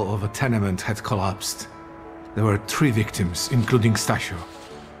wall of a tenement had collapsed. There were 3 victims, including Stasio,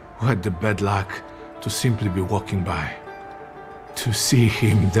 who had the bad luck to simply be walking by. To see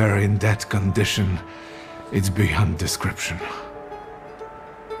him there in that condition, it's beyond description.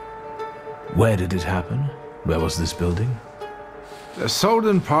 Where did it happen? Where was this building? The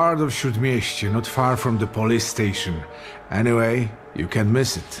southern part of Śródmieście, not far from the police station. Anyway, you can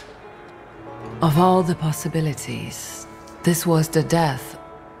miss it. Of all the possibilities, this was the death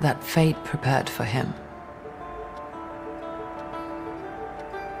that fate prepared for him.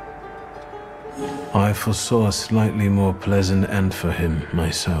 I foresaw a slightly more pleasant end for him,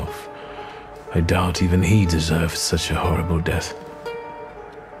 myself. I doubt even he deserved such a horrible death.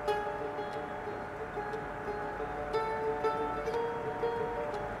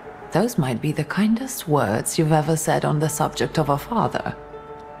 Those might be the kindest words you've ever said on the subject of a father.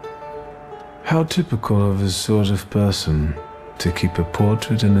 How typical of his sort of person, to keep a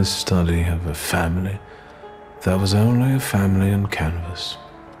portrait in his study of a family that was only a family on canvas.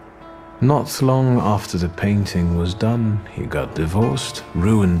 Not long after the painting was done, he got divorced,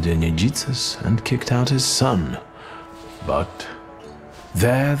 ruined the Nijitas, and kicked out his son. But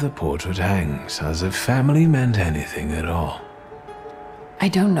there the portrait hangs, as if family meant anything at all. I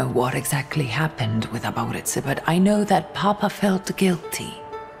don't know what exactly happened with Aboritse, but I know that Papa felt guilty.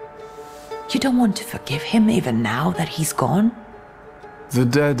 You don't want to forgive him even now that he's gone? The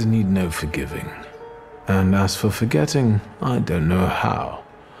dead need no forgiving. And as for forgetting, I don't know how.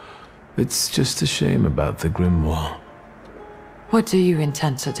 It's just a shame about the grimoire. What do you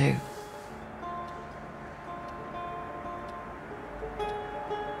intend to do?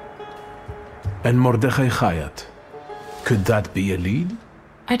 And Mordechai Chayat, could that be a lead?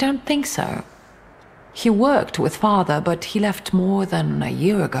 I don't think so. He worked with Father, but he left more than a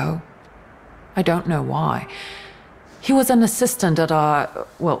year ago. I don't know why. He was an assistant at our,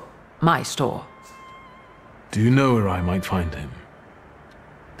 well, my store. Do you know where I might find him?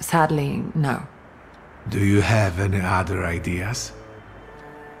 Sadly, no. Do you have any other ideas?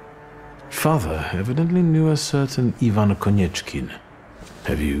 Father evidently knew a certain Ivan Konieczkin.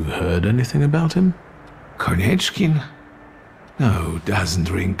 Have you heard anything about him? Konieczkin? No,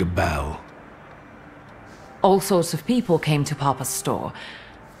 doesn't ring a bell. All sorts of people came to Papa's store.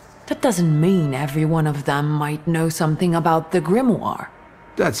 That doesn't mean every one of them might know something about the grimoire.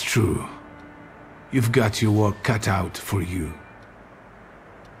 That's true. You've got your work cut out for you.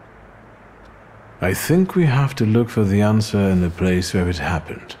 I think we have to look for the answer in the place where it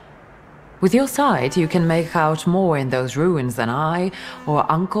happened. With your sight, you can make out more in those ruins than I, or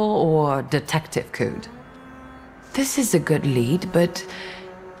Uncle, or Detective could. This is a good lead, but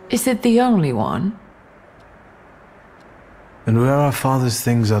is it the only one? And where are Father's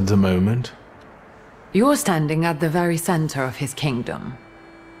things at the moment? You're standing at the very center of his kingdom.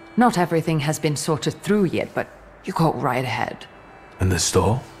 Not everything has been sorted through yet, but you go right ahead. And the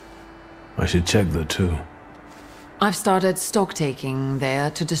store? I should check that too. I've started stock-taking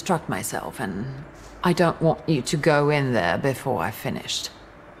there to distract myself, and I don't want you to go in there before I've finished.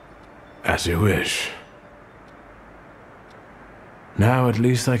 As you wish. Now at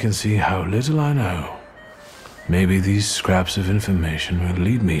least I can see how little I know. Maybe these scraps of information will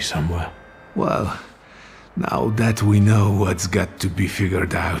lead me somewhere. Well, now that we know what's got to be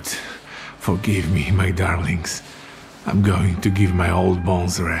figured out, forgive me, my darlings. I'm going to give my old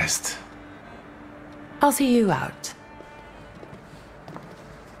bones a rest. I'll see you out.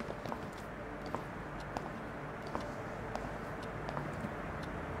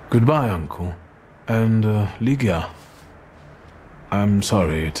 Goodbye, Uncle. And, Ligia. I'm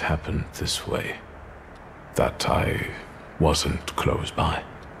sorry it happened this way. That I wasn't close by.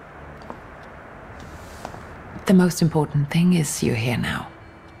 The most important thing is you're here now.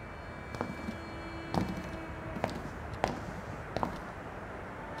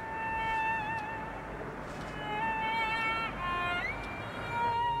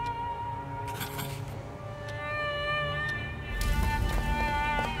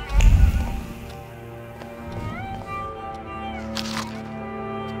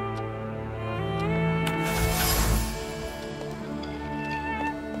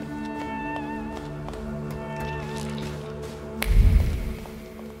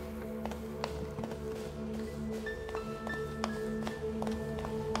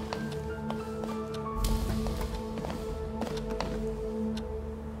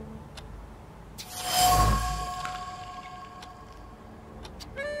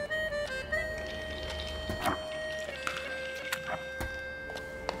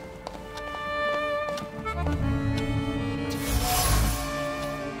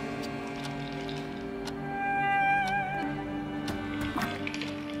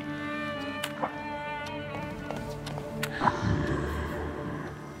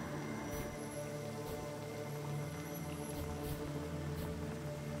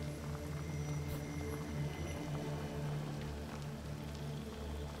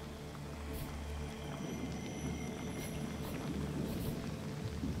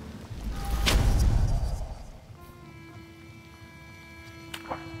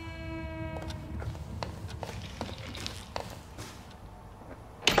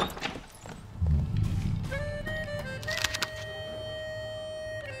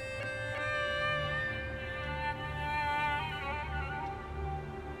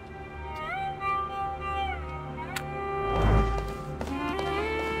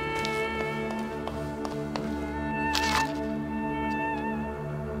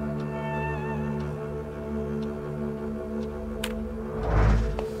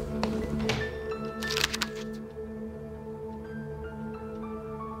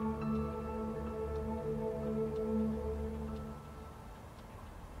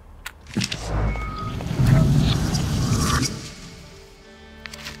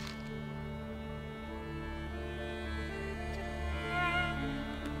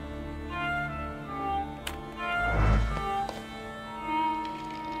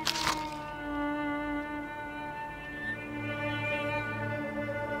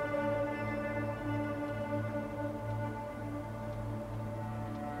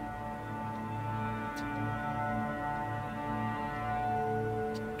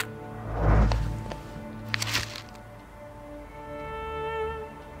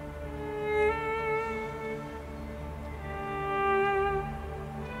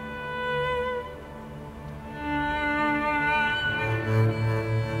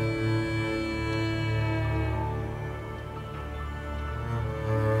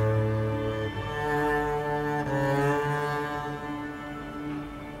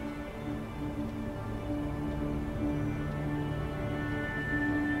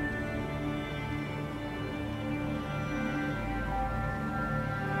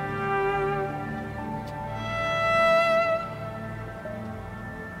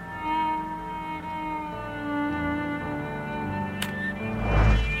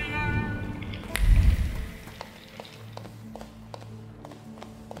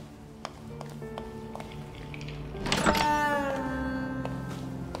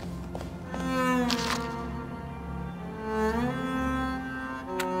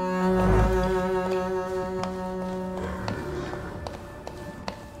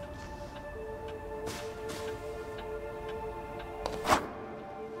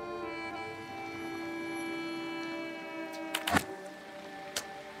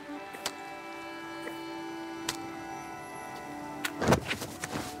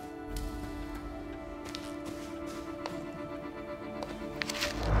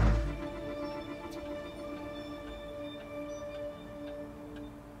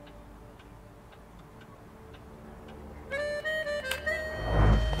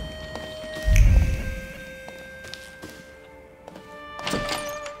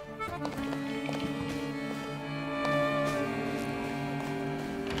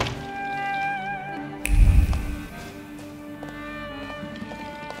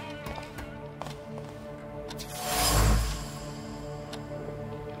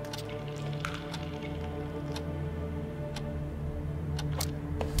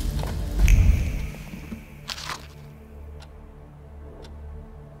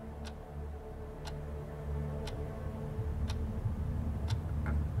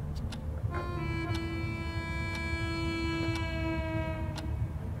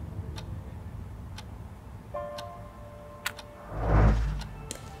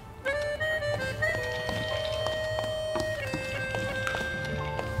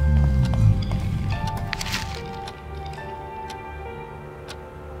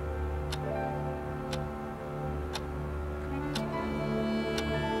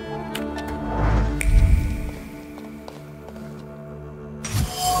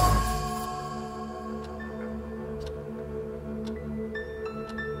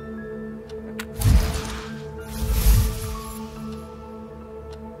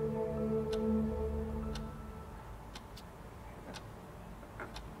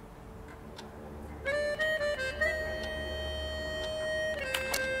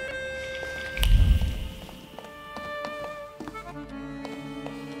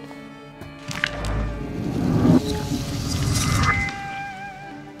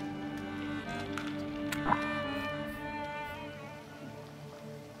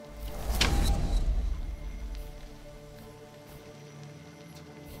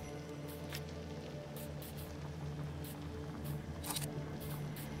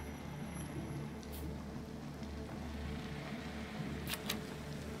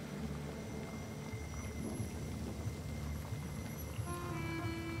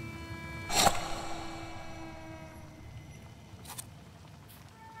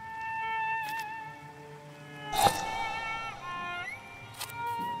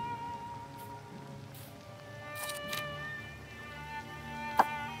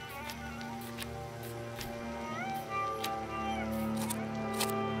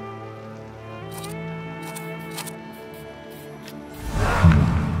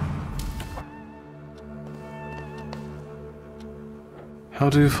 how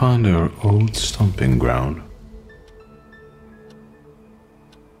do you find our old stomping ground?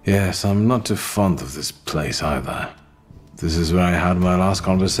 Yes, I'm not too fond of this place either. This is where I had my last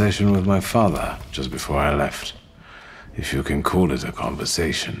conversation with my father, just before I left. If you can call it a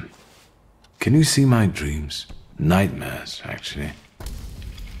conversation. Can you see my dreams? Nightmares, actually.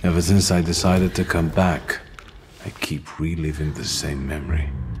 Ever since I decided to come back, I keep reliving the same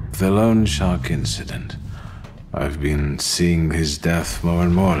memory. The loan shark incident. I've been seeing his death more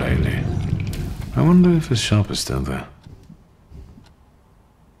and more lately. I wonder if his shop is still there.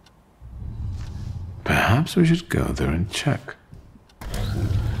 Perhaps we should go there and check.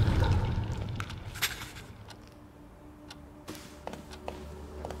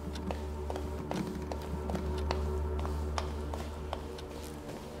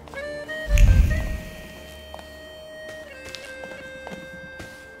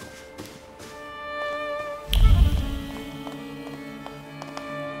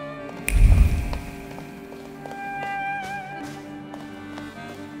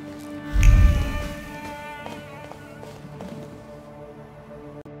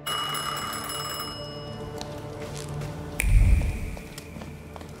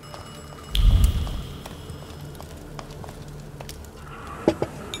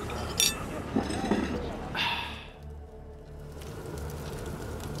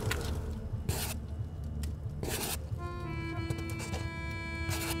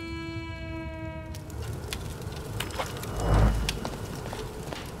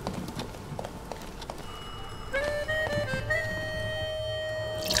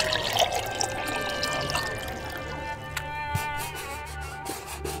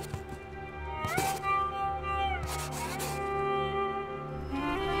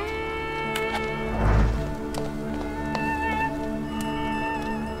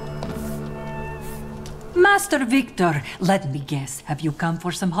 Master Victor, let me guess. Have you come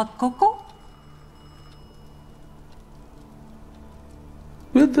for some hot cocoa?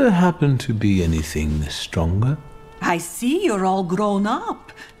 Would there happen to be anything stronger? I see you're all grown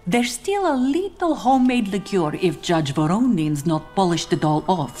up. There's still a little homemade liqueur if Judge Voronin's not polished it all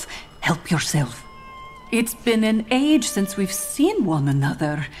off. Help yourself. It's been an age since we've seen one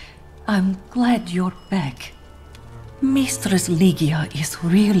another. I'm glad you're back. Mistress Ligia is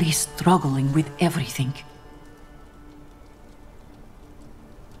really struggling with everything.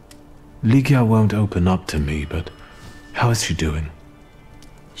 Ligia won't open up to me, but how is she doing?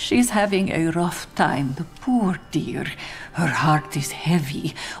 She's having a rough time, the poor dear. Her heart is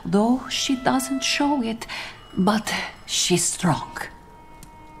heavy, though she doesn't show it. But she's strong.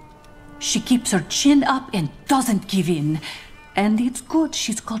 She keeps her chin up and doesn't give in. And it's good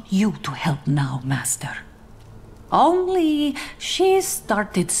she's got you to help now, Master. Only she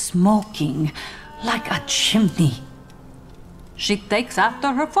started smoking like a chimney. She takes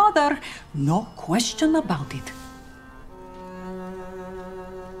after her father, no question about it.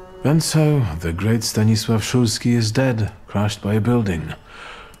 And so, the great Stanisław Szulski is dead, crushed by a building.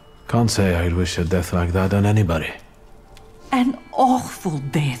 Can't say I'd wish a death like that on anybody. An awful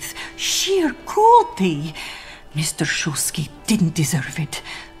death, sheer cruelty. Mr. Szulski didn't deserve it.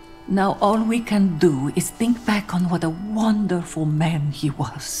 Now all we can do is think back on what a wonderful man he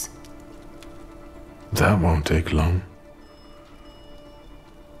was. That won't take long.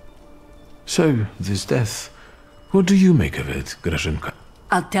 So, this death, what do you make of it, Grażynka?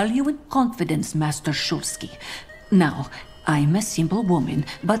 I'll tell you in confidence, Master Szulski. Now, I'm a simple woman,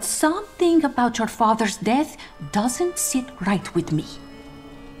 but something about your father's death doesn't sit right with me.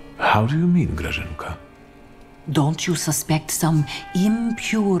 How do you mean, Grażynka? Don't you suspect some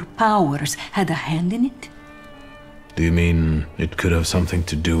impure powers had a hand in it? Do you mean it could have something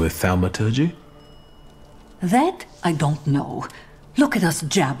to do with Thaumaturge? That I don't know. Look at us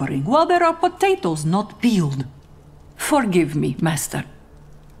jabbering while there are potatoes not peeled. Forgive me, Master.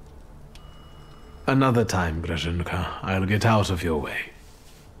 Another time, Grażynka. I'll get out of your way.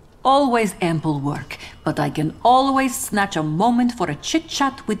 Always ample work, but I can always snatch a moment for a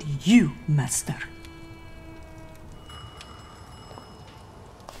chit-chat with you, Master.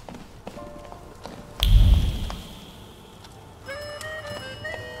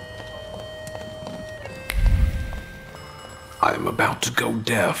 I'm about to go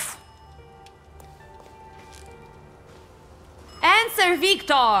deaf. Answer,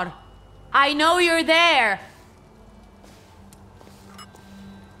 Victor! I know you're there!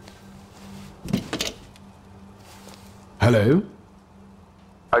 Hello?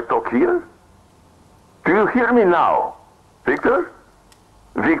 I talk here? Do you hear me now? Victor?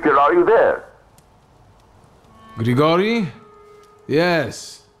 Victor, are you there? Grigori?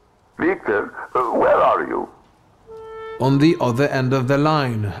 Yes. Victor, where are you? On the other end of the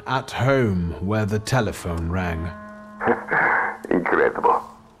line, at home, where the telephone rang. Incredible.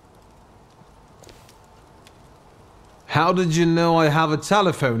 How did you know I have a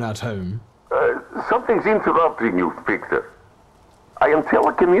telephone at home? Something's interrupting you, Victor. I am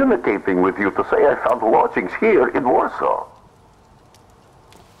telecommunicating with you to say I found lodgings here in Warsaw.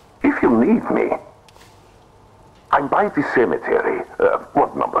 If you need me, I'm by the cemetery.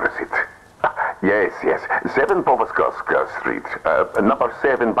 What number is it? Yes, 7 Powaskowska Street. Number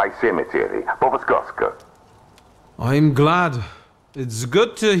 7 by cemetery. Powaskowska. I'm glad. It's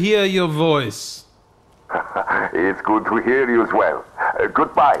good to hear your voice. It's good to hear you as well.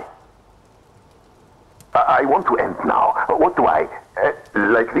 Goodbye. I want to end now. What do I...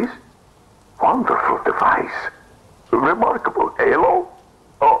 like this? Wonderful device. Remarkable. Hello?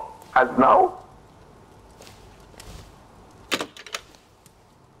 Oh, and now?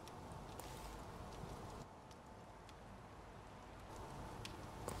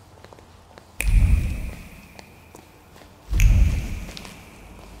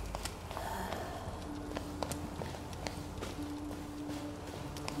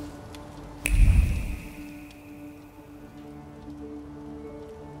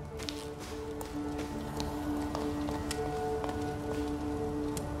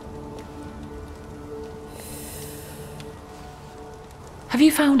 Have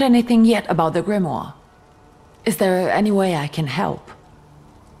you found anything yet about the grimoire? Is there any way I can help?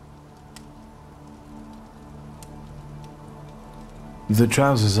 The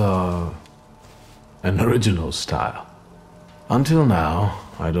trousers are an original style. Until now,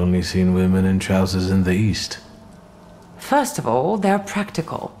 I'd only seen women in trousers in the East. First of all, they're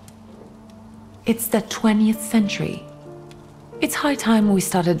practical. It's the 20th century. It's high time we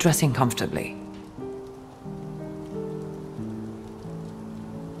started dressing comfortably.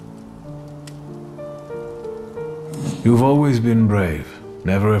 You've always been brave,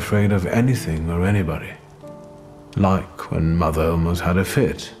 never afraid of anything or anybody. Like when Mother almost had a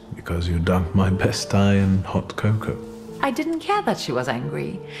fit because you dunked my best tie in hot cocoa. I didn't care that she was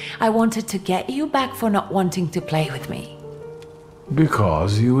angry. I wanted to get you back for not wanting to play with me.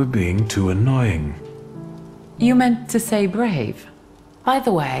 Because you were being too annoying. You meant to say brave. By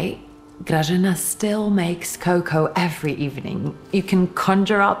the way, Grażyna still makes cocoa every evening. You can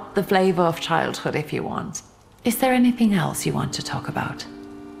conjure up the flavor of childhood if you want. Is there anything else you want to talk about?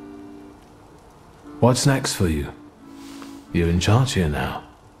 What's next for you? You're in charge here now.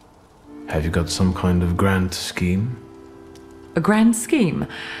 Have you got some kind of grand scheme? A grand scheme?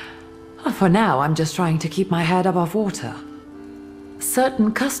 Oh, for now, I'm just trying to keep my head above water.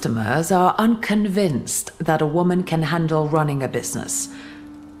 Certain customers are unconvinced that a woman can handle running a business.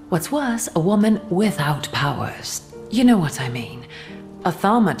 What's worse, a woman without powers. You know what I mean. A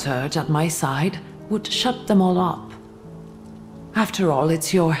thaumaturge at my side would shut them all up. After all,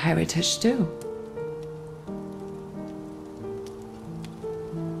 it's your heritage too.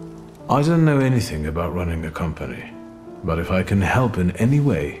 I don't know anything about running a company, but if I can help in any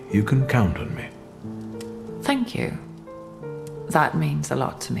way, you can count on me. Thank you. That means a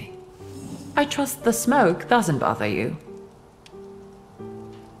lot to me. I trust the smoke doesn't bother you.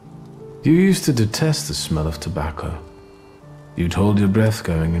 You used to detest the smell of tobacco. You'd hold your breath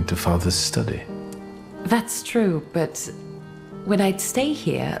going into Father's study. That's true, but when I'd stay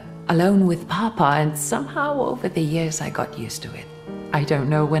here, alone with Papa, and somehow over the years I got used to it. I don't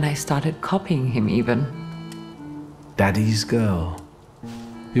know when I started copying him even. Daddy's girl.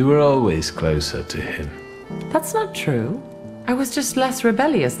 You were always closer to him. That's not true. I was just less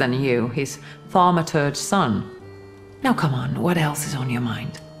rebellious than you, his Thaumaturge son. Now come on, what else is on your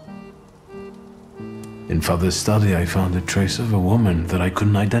mind? In Father's study I found a trace of a woman that I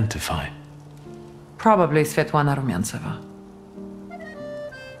couldn't identify. Probably Svetlana Rumiantseva.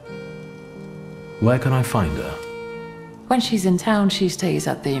 Where can I find her? When she's in town, she stays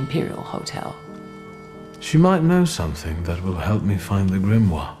at the Imperial Hotel. She might know something that will help me find the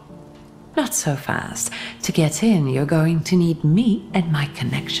grimoire. Not so fast. To get in, you're going to need me and my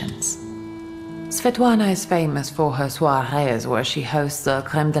connections. Svetlana is famous for her soirees where she hosts the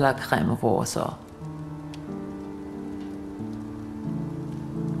crème de la crème of Warsaw.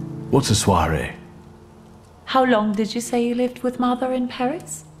 What's a soiree? How long did you say you lived with Mother in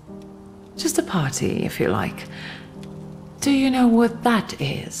Paris? Just a party, if you like. Do you know what that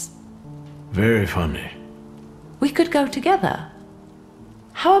is? Very funny. We could go together.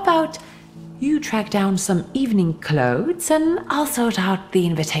 How about you track down some evening clothes and I'll sort out the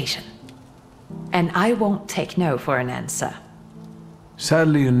invitation. And I won't take no for an answer.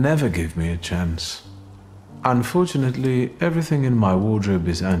 Sadly, you never give me a chance. Unfortunately, everything in my wardrobe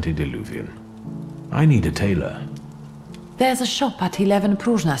is antediluvian. I need a tailor. There's a shop at 11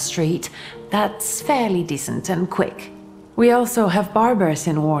 Pruzhna Street that's fairly decent and quick. We also have barbers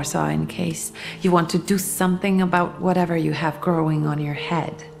in Warsaw in case you want to do something about whatever you have growing on your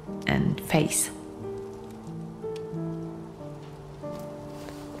head and face.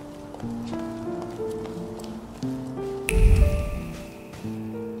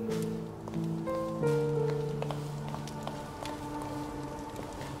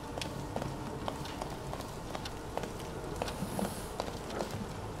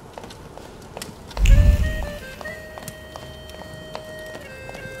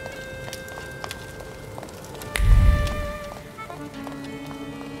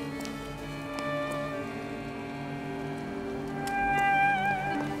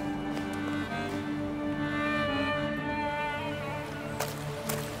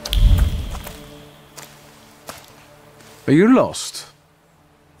 Are you lost?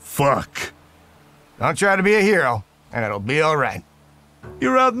 Fuck. Don't try to be a hero, and it'll be all right.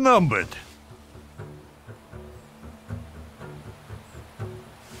 You're outnumbered.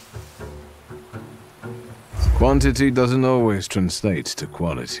 Quantity doesn't always translate to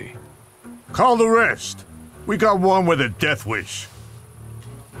quality. Call the rest. We got one with a death wish.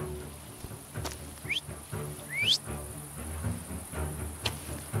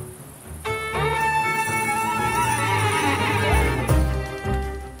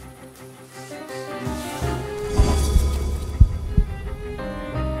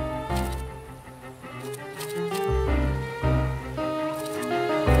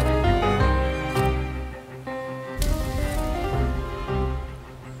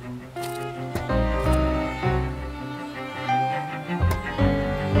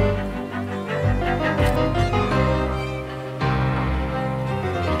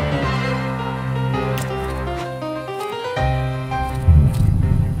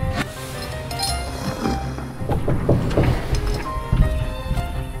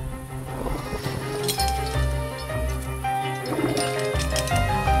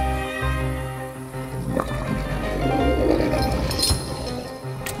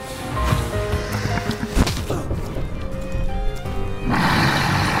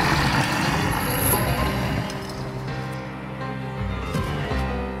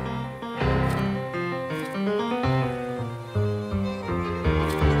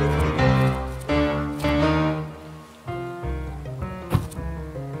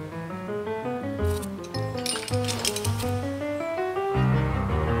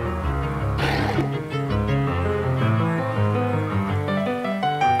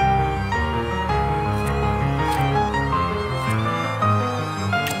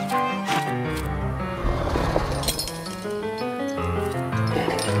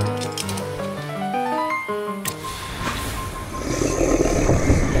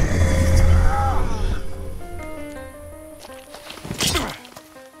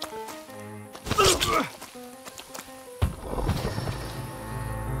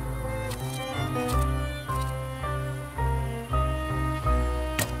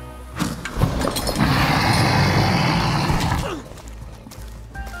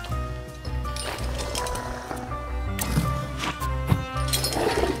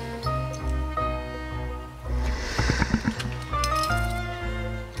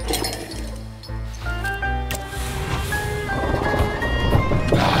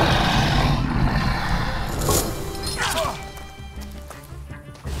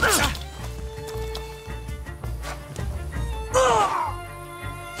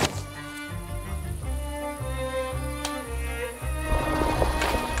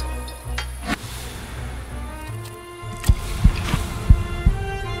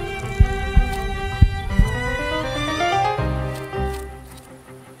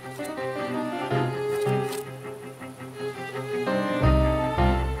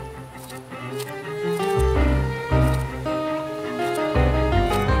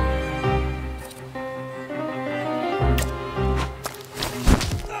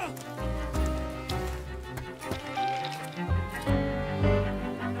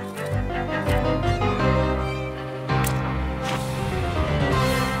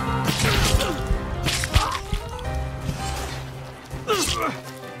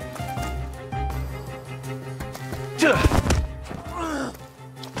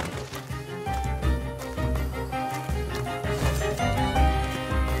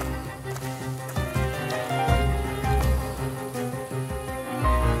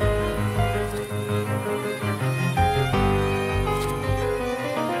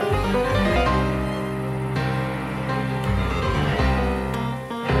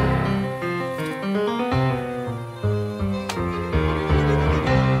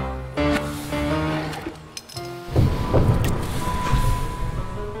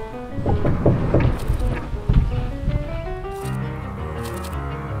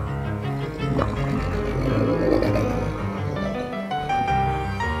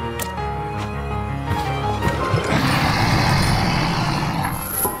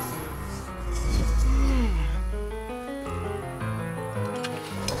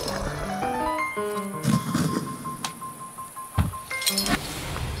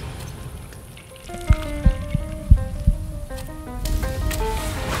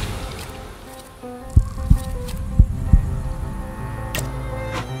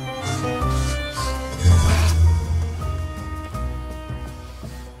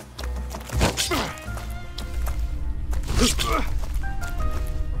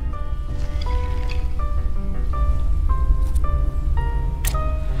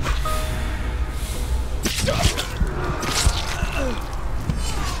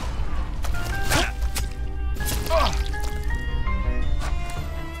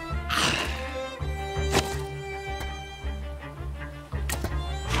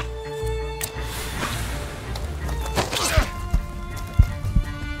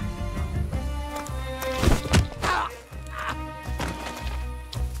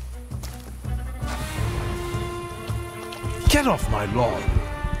 Get off my lawn!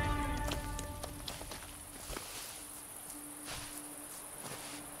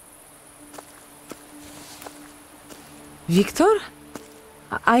 Victor?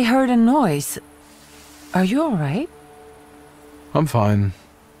 I heard a noise. Are you all right? I'm fine.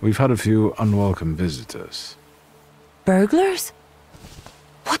 We've had a few unwelcome visitors. Burglars?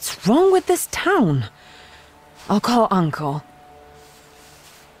 What's wrong with this town? I'll call Uncle.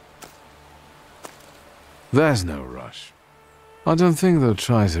 There's no rush. I don't think they'll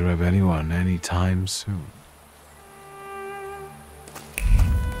try to rob anyone anytime soon.